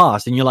characters in the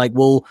past, and you're like,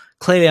 well,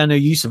 clearly I know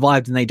you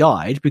survived and they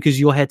died because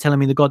you're here telling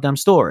me the goddamn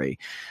story.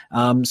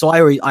 So I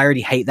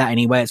already hate that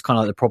anyway. It's kind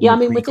of like the problem. Yeah, I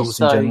mean, with this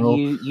though,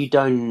 you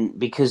don't,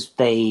 because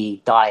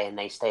they die and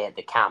they stay at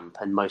the camp,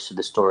 and most of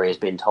the story has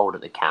been told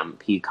at the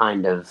camp. You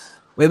kind of.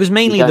 Well, it was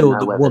mainly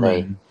the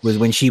woman was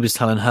when she was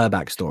telling her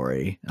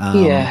backstory.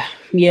 Yeah.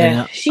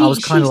 I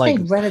was kind of like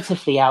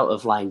relatively out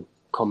of line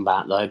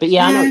combat though, but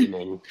I know what you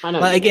mean.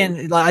 I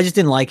just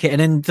didn't like it, and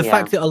then the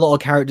fact that a lot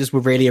of characters were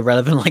really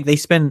irrelevant. Like, they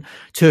spent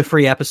 2 or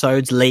 3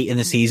 episodes late in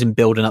the season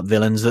building up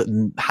villains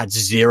that had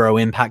zero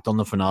impact on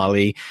the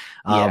finale.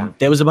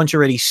 There was a bunch of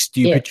really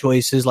stupid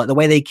choices, like the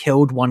way they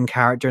killed one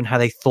character and how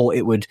they thought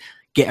it would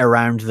get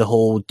around the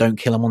whole "don't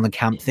kill him on the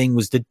camp" thing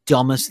was the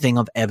dumbest thing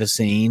I've ever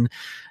seen.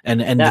 And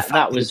the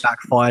fact that it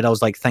backfired, I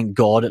was like, thank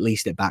God at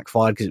least it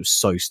backfired, because it was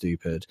so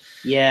stupid.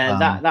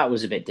 Yeah, that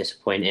was a bit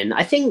disappointing.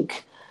 I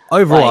think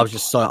overall,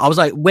 I was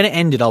like, when it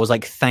ended, I was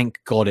like, thank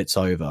God it's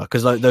over,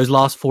 because those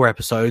last 4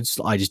 episodes,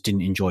 I just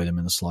didn't enjoy them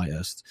in the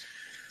slightest.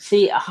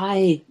 See,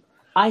 I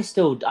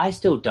still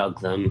dug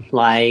them.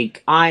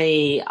 Like,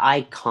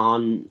 I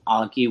can't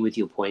argue with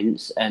your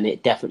points, and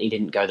it definitely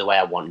didn't go the way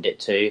I wanted it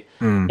to.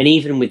 And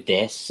even with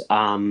this,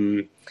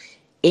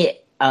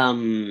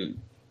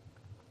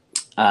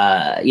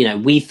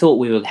 we thought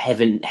we were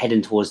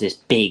heading towards this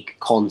big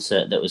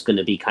concert that was going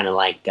to be kind of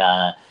like,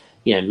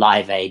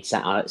 Live Aid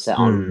set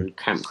on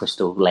Camp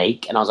Crystal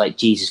Lake. And I was like,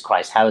 Jesus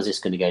Christ, how is this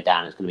going to go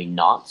down? It's going to be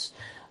nuts.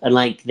 And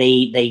like,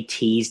 they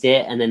teased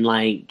it. And then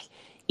like,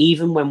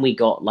 even when we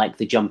got like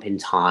the jump in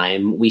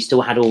time, we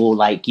still had all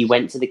like, you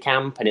went to the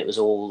camp and it was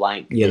all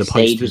like, the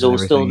stage was all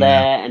still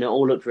there and it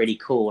all looked really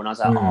cool. And I was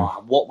like,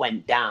 what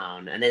went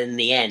down? And then in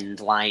the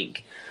end,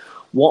 like,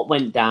 what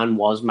went down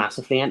was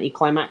massively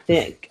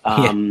anticlimactic.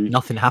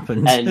 Nothing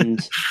happened.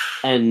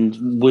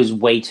 and was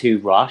way too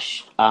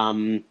rushed.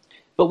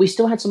 But we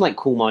still had some like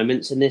cool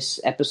moments in this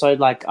episode.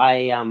 Like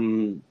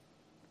what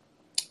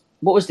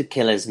was the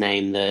killer's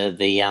name?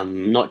 The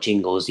not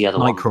Jingles, the other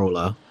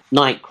Nightcrawler.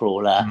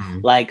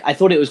 Nightcrawler. Like, I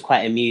thought it was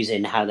quite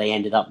amusing how they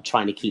ended up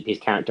trying to keep his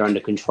character under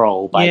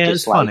control by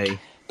just like,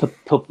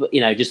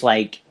 funny. just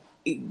like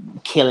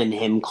killing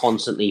him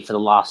constantly for the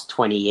last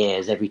 20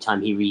 years. Every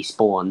time he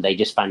respawned, they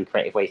just found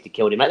creative ways to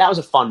kill him. Like, that was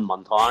a fun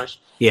montage.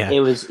 Yeah,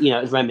 it was, you know,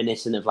 it was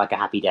reminiscent of like a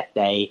Happy Death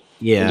Day.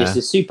 yeah, and just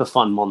a super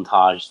fun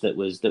montage that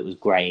was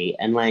great.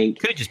 And like,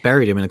 could have just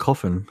buried him in a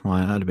coffin.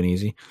 Like, that'd have been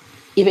easy.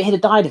 if it had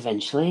died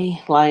eventually,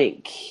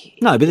 like,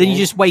 no, but then you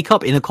just wake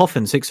up in a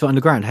coffin 6 foot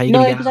underground. How are you no,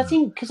 going to get?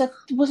 Because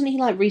wasn't he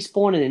like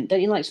respawning? Don't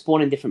you like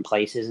spawn in different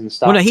places and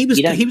stuff? Well, no, he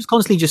was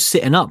constantly just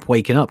sitting up,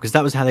 waking up, because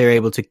that was how they were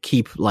able to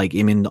keep like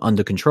him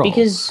under control.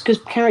 Because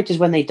characters,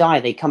 when they die,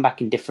 they come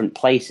back in different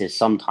places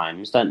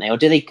sometimes, don't they? Or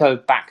do they go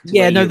back to?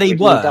 Yeah, no, they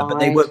were,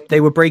 but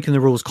they were breaking the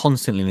rules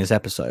constantly in this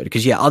episode.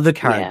 Because other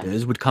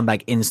characters would come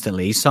back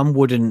instantly. Some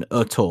wouldn't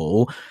at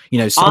all. You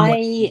know, some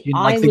I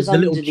was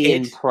under the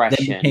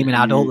impression then became an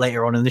adult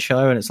later on in the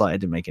show, and it's like, it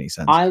didn't make any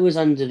sense. I was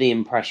under the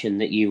impression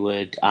that you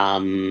would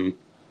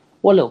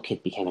what little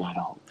kid became an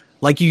adult?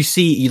 Like you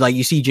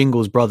see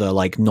Jingle's brother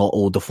like not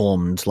all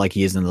deformed like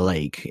he is in the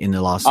lake in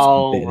the last bit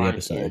of the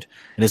episode.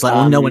 Yeah. And it's like,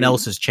 well, no one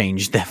else has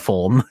changed their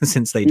form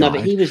since they died. No,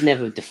 but he was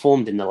never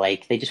deformed in the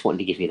lake. They just wanted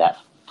to give you that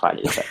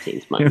Friday the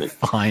 13th moment.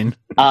 Fine.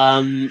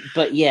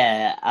 But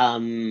yeah,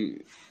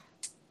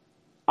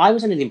 I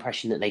was under the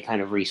impression that they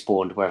kind of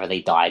respawned wherever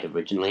they died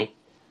originally.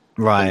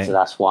 Right. And so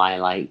that's why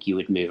like you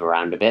would move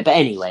around a bit. But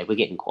anyway, we're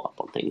getting caught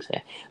up on things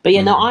here. But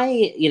yeah, no,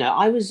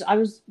 I was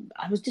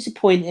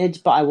disappointed,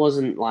 but I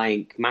wasn't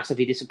like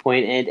massively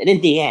disappointed. And in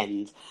the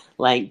end,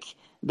 like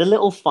the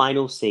little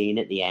final scene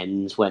at the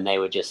end when they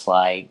were just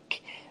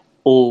like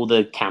all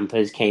the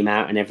campers came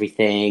out and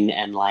everything,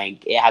 and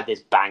like it had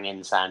this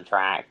banging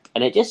soundtrack,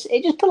 and it just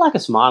put like a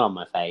smile on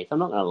my face. I'm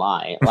not gonna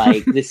lie.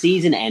 Like the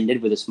season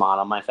ended with a smile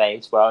on my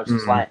face where I was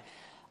just like,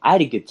 I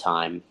had a good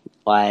time.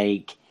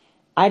 Like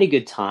I had a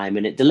good time,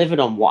 and it delivered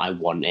on what I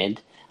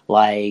wanted.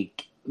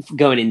 Like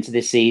going into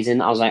this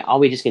season, I was like, are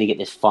we just going to get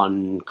this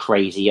fun,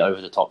 crazy,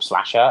 over-the-top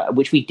slasher?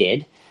 Which we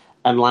did.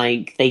 And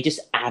like they just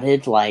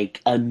added like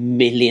a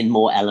million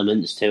more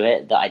elements to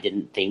it that I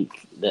didn't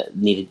think that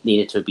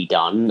needed to be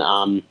done.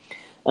 And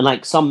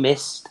like some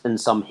missed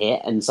and some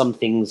hit, and some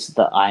things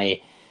that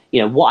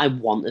what I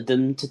wanted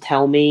them to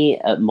tell me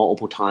at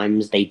multiple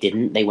times, they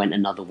didn't. They went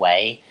another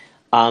way.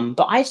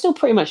 But I still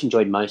pretty much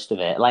enjoyed most of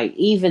it. Like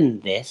even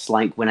this,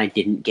 like when I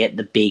didn't get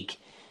the big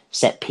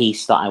set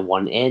piece that I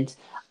wanted,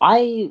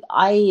 I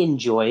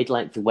enjoyed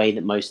like the way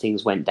that most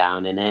things went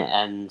down in it,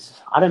 and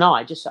I don't know,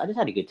 I just had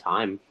a good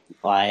time.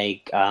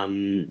 Like for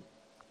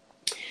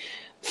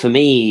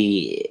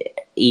me,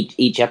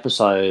 each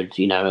episode,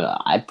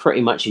 I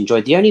pretty much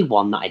enjoyed. The only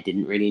one that I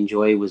didn't really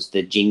enjoy was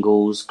the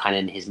Jingles kind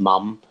of and his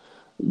mum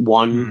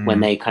one, when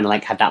they kind of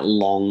like had that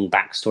long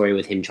backstory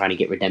with him trying to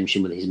get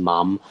redemption with his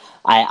mum.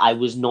 I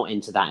was not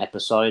into that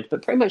episode,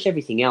 but pretty much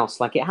everything else,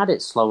 like it had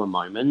its slower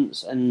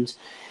moments. And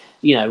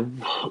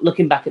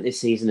looking back at this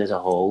season as a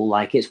whole,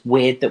 like it's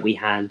weird that we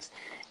had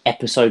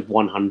episode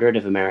 100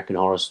 of American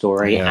Horror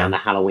Story and a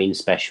Halloween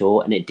special,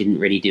 and it didn't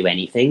really do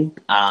anything.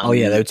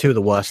 They were two of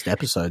the worst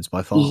episodes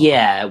by far.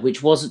 Yeah,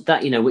 which was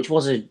that's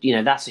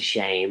a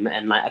shame,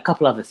 and like a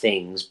couple other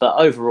things. But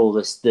overall,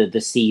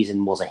 the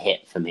season was a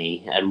hit for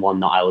me, and one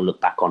that I will look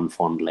back on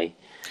fondly.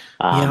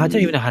 I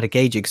don't even know how to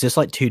gauge it, because it's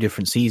like two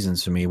different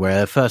seasons for me,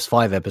 where the first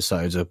 5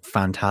 episodes are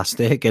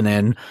fantastic, and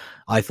then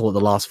I thought the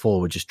last 4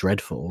 were just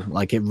dreadful.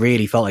 Like it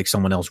really felt like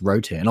someone else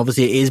wrote it. And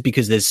obviously it is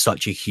because there's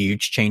such a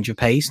huge change of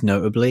pace,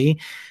 notably,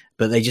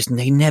 but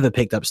they never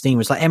picked up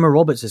steam. It's like Emma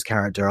Roberts'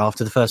 character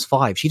after the first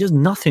 5. She does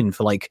nothing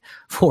for like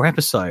 4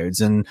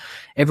 episodes, and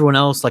everyone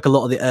else, like a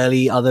lot of the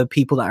early other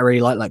people that I really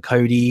like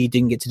Cody,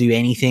 didn't get to do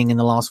anything in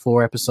the last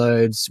 4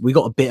 episodes. We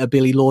got a bit of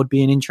Billy Lord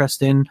being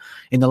interesting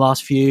in the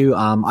last few.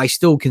 I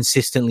still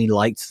consistently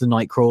liked the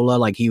Nightcrawler.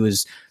 Like he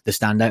was the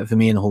standout for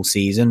me in the whole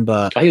season,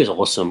 but he was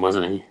awesome,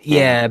 wasn't he?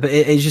 Yeah, but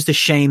it's just a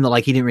shame that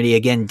like he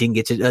didn't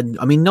get to.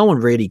 I mean, no one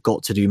really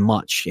got to do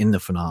much in the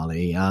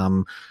finale.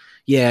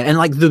 Yeah, and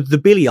like the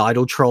Billy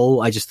Idol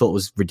troll, I just thought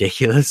was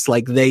ridiculous.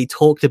 Like they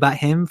talked about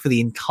him for the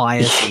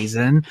entire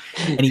season,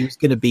 and he was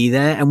going to be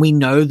there. And we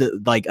know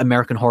that like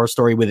American Horror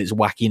Story with its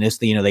wackiness,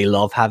 they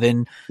love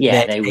having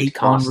they would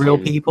cast on real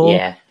him. people.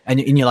 Yeah.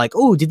 And you're like,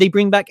 oh, did they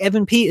bring back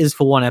Evan Peters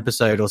for one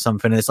episode or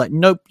something? And it's like,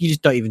 nope, you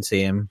just don't even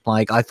see him.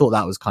 Like I thought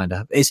that was kind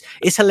of it's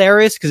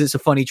hilarious because it's a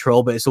funny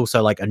troll, but it's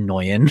also like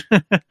annoying.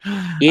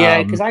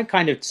 Yeah, because I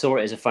kind of saw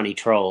it as a funny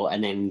troll,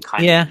 and then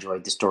kind of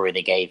enjoyed the story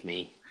they gave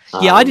me.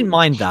 Yeah, I didn't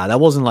mind that.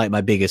 That wasn't like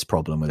my biggest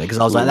problem with it, because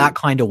I was like, that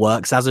kind of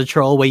works as a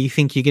troll, where you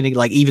think you're gonna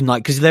like even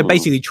like because they're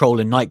basically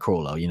trolling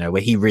Nightcrawler,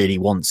 where he really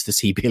wants to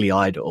see Billy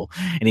Idol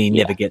and he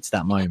never gets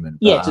that moment.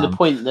 Yeah, but, to the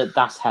point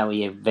that's how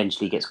he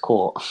eventually gets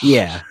caught.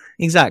 Yeah.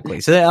 Exactly.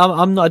 So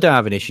I don't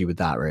have an issue with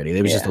that really.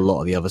 There was just a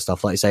lot of the other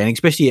stuff, like I say, and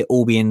especially it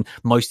all being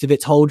most of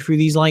it told through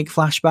these like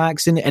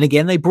flashbacks. And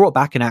again, they brought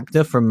back an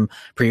actor from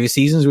previous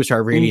seasons, which I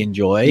really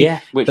enjoy.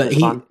 Yeah, which was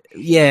fun.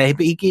 Yeah,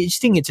 but he just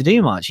didn't get to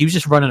do much. He was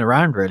just running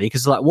around really,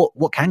 because like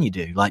what can you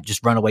do? Like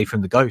just run away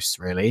from the ghosts,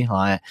 really?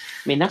 Like I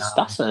mean,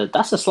 that's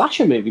a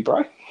slasher movie,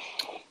 bro.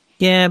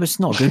 Yeah, but it's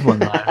not a good one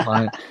though.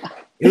 Like,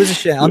 It was a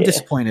shame. I'm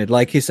disappointed.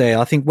 Like you say,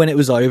 I think when it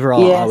was over,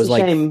 I was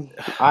like, shame.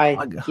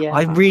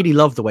 I really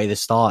loved the way this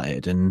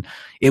started, and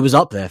it was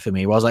up there for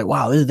me. Where I was like,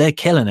 wow, they're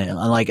killing it. And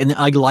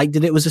I liked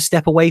that it was a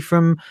step away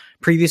from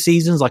previous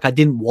seasons. Like, I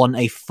didn't want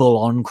a full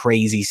on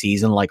crazy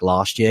season like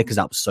last year because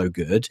that was so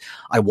good.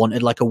 I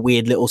wanted like a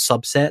weird little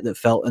subset that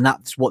felt, and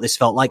that's what this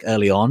felt like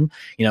early on.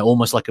 You know,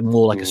 almost like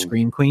a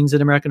Scream Queens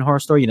in American Horror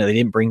Story. You know, they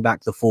didn't bring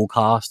back the full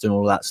cast and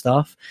all that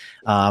stuff.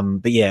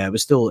 But yeah, it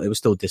was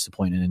still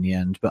disappointing in the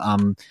end. But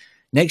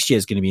next year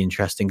is going to be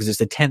interesting because it's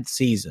the 10th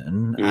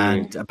season,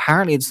 and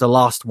apparently it's the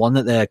last one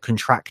that they're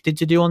contracted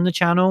to do on the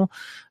channel.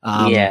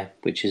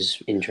 Which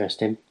is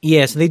interesting.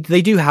 Yeah, so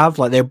they do have,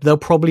 like, they'll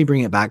probably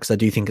bring it back because I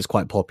do think it's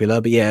quite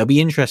popular. But yeah, it'll be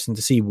interesting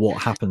to see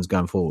what happens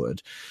going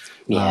forward.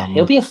 Yeah,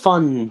 it'll be a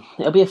fun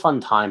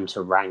time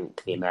to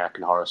rank the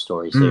American Horror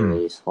Story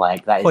series.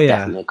 Like, that is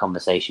definitely a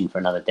conversation for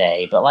another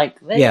day. But like,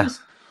 there's,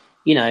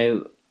 you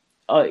know,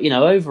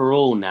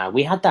 overall now,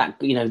 we had that,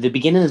 the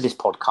beginning of this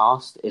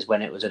podcast is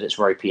when it was at its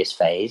ropiest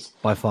phase.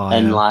 By far.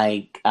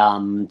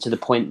 And to the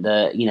point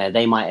that,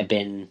 they might have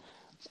been,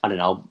 I don't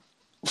know,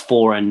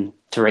 4-3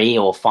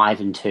 or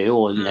 5-2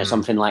 or,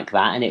 something like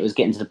that. And it was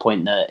getting to the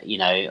point that,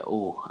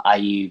 are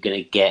you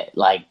going to get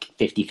like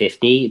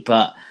 50-50?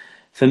 But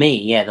for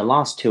me, the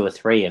last 2 or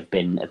 3 have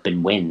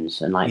been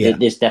wins. And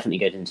this definitely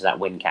goes into that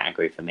win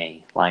category for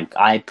me. Like,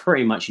 I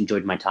pretty much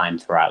enjoyed my time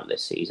throughout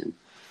this season.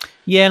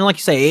 Yeah, and like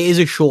you say, it is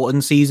a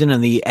shortened season,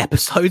 and the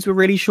episodes were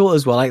really short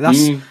as well. Like,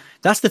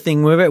 that's the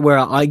thing with it, where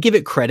I give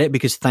it credit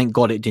because thank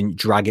God it didn't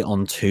drag it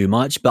on too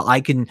much.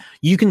 But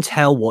you can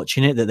tell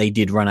watching it that they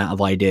did run out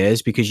of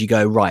ideas, because you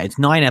go, right, it's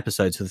 9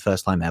 episodes for the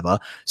first time ever.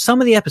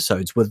 Some of the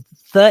episodes were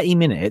 30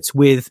 minutes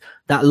with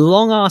that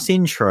long ass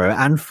intro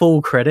and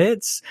full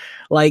credits.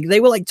 Like, they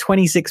were like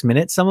 26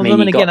 minutes, some of them.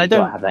 And again, I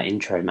don't have that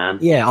intro, man.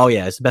 Yeah, oh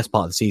yeah, it's the best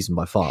part of the season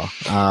by far.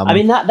 I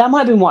mean, that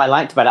might have been what I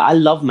liked about it. I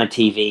love my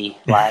TV,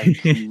 like,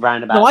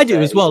 roundabout. No, I do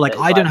as well. Like,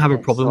 I don't have a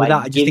problem with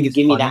that. I just think it's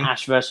give me funny. that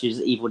Ash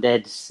versus Evil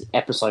Dead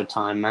episode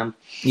time, man.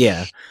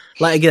 Yeah.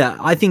 Like, again,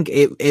 I think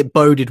it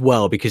boded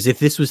well, because if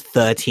this was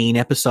 13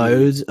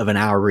 episodes of an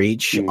hour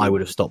each, I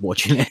would have stopped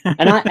watching it.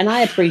 and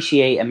I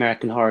appreciate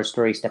American Horror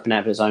Story stepping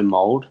out of its own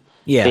mold.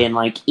 Yeah. Being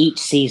like, each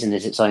season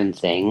is its own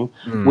thing.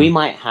 We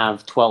might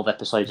have 12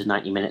 episodes of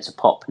 90 minutes a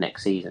pop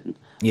next season.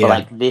 Yeah. But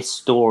like, this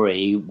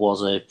story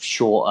was a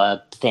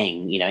shorter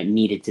thing. It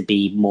needed to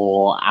be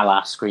more a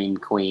la Scream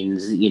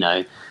Queens,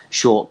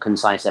 short,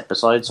 concise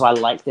episodes. So I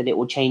like that it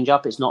will change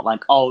up. It's not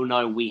like, oh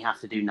no, we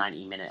have to do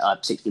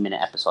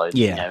 60-minute episodes.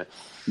 Yeah.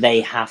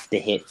 They have to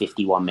hit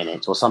 51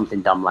 minutes or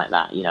something dumb like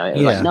that.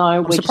 Like, no,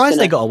 I'm surprised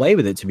they got away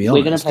with it, to be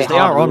honest, because they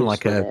are on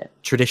like a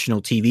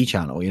traditional TV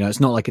channel.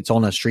 It's not like it's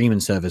on a streaming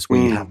service where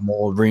you have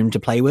more room to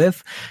play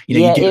with.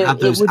 You do have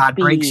those ad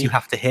breaks you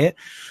have to hit.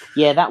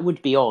 Yeah, that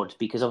would be odd,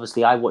 because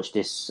obviously I watched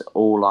this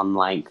all on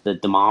like the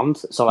demand.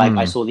 So like,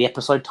 I saw the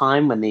episode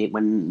time when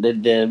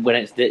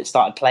it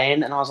started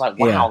playing, and I was like,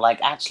 wow, like,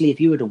 actually, if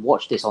you were to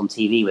watch this on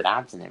TV with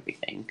ads and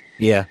everything,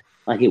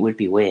 like, it would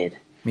be weird.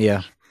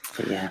 Yeah.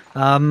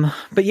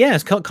 But yeah,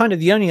 it's kind of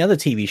the only other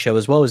TV show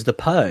as well as The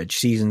Purge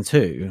season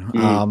 2.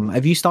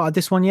 Have you started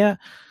this one yet?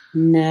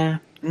 Nah.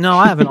 No,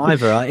 I haven't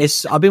either.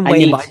 I've been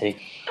waiting.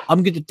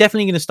 I'm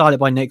definitely going to start it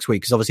by next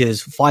week, because obviously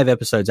there's 5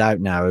 episodes out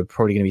now. It's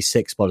probably going to be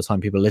 6 by the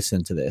time people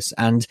listen to this.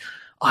 And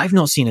I've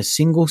not seen a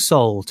single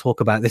soul talk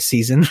about this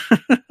season.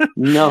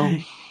 No.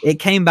 It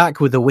came back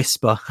with a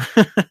whisper.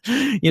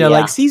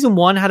 Like, season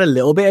 1 had a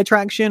little bit of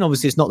traction.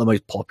 Obviously, it's not the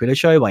most popular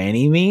show by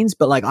any means,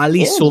 but like, I at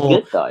least saw.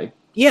 Good, though.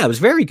 Yeah, it was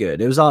very good.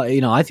 It was,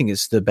 I think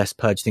it's the best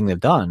Purge thing they've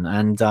done.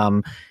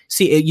 And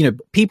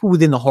people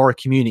within the horror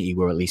community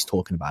were at least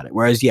talking about it.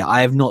 Whereas,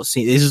 I have not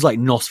seen. This is like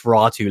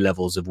Nosferatu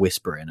levels of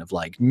whispering of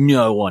like,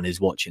 no one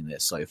is watching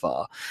this so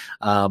far.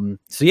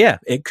 So yeah,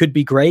 it could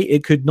be great.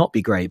 It could not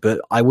be great,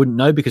 but I wouldn't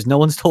know because no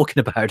one's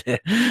talking about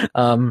it.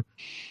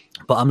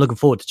 But I'm looking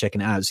forward to checking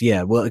it out. So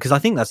yeah, well, because I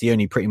think that's the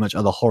only pretty much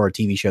other horror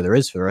TV show there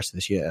is for the rest of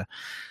this year.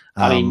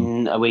 I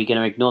mean, are we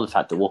going to ignore the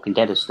fact that Walking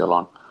Dead is still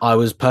on? I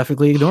was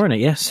perfectly ignoring it,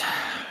 yes.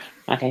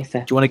 Okay,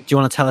 fair. Do you want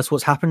to tell us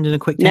what's happened in a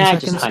quick 10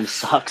 seconds? It just kind of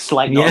sucks.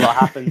 Like, not a lot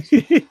happens.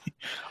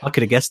 I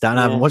could have guessed that, and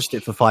I haven't watched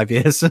it for 5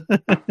 years.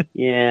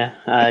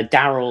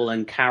 Daryl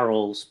and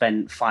Carol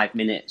spent 5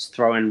 minutes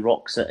throwing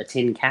rocks at a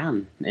tin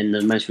can in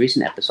the most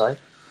recent episode.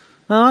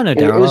 Oh, I know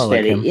Daryl. It was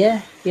fairly,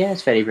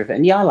 it's fairly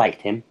riveting. Yeah, I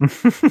liked him.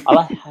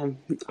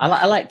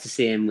 I like to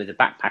see him with a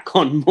backpack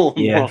on more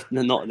often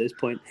than not at this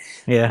point.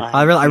 Yeah,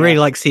 I really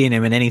like seeing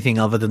him in anything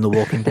other than The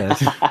Walking Dead.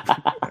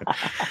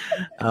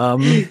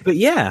 But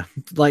yeah,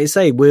 like I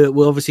say,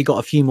 we'll obviously got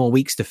a few more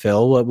weeks to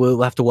fill.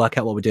 We'll have to work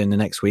out what we're doing the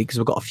next week, because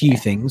we've got a few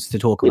things to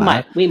talk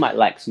about. We might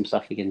like some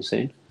stuff again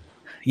soon.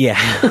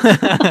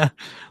 Yeah.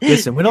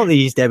 Listen, we're not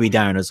these Debbie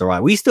Downers, all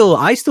right?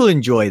 I still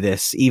enjoy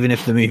this, even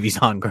if the movies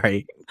aren't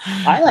great.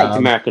 I liked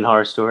American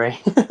Horror Story.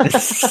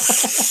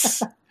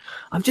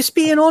 I'm just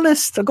being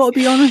honest. I've got to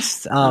be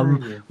honest.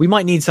 We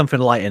might need something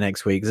lighter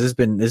next week, because this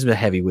has been a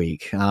heavy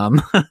week.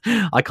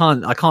 I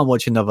can't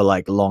watch another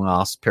like long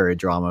ass period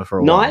drama for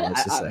a while.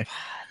 Let's just say.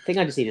 think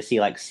I just need to see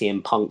like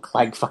CM Punk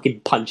like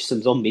fucking punch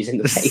some zombies in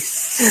the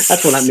face.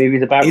 That's what that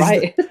movie's about,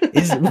 right?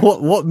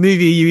 What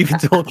movie are you even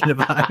talking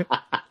about?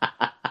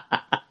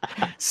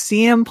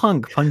 CM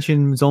Punk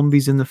punching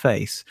zombies in the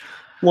face.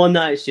 Well,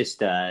 no, it's just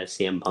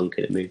CM Punk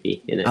in a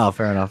movie, you know. Oh,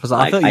 fair enough.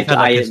 I thought you had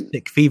a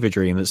sick fever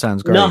dream. That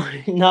sounds great.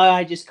 No,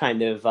 I just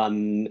kind of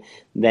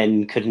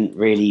then couldn't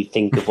really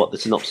think of what the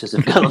synopsis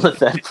of Girl on the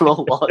Third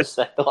Floor was.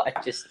 So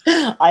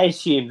I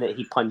assumed that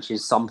he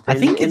punches something. I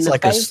think it's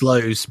like face. A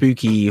slow,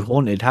 spooky,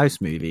 haunted house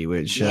movie.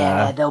 Which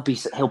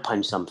he'll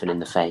punch something in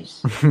the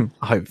face.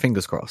 I hope,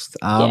 fingers crossed.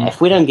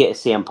 If we don't get a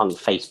CM Punk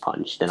face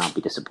punch, then I'll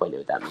be disappointed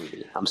with that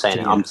movie. I'm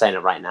saying it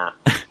right now.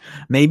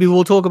 Maybe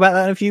we'll talk about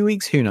that in a few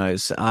weeks. Who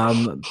knows?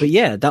 But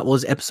yeah, that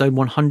was episode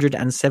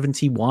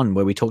 171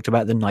 where we talked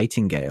about The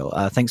Nightingale.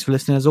 Thanks for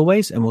listening as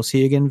always, and we'll see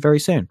you again very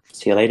soon.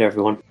 See you later,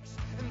 everyone.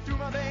 Through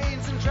my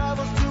veins and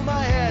travels to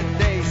my head,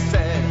 they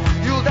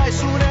said, you'll die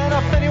soon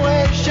enough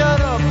anyway,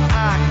 shut up,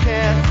 I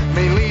can't,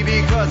 mainly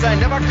because I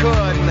never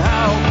could, and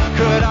how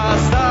could I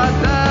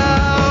start that?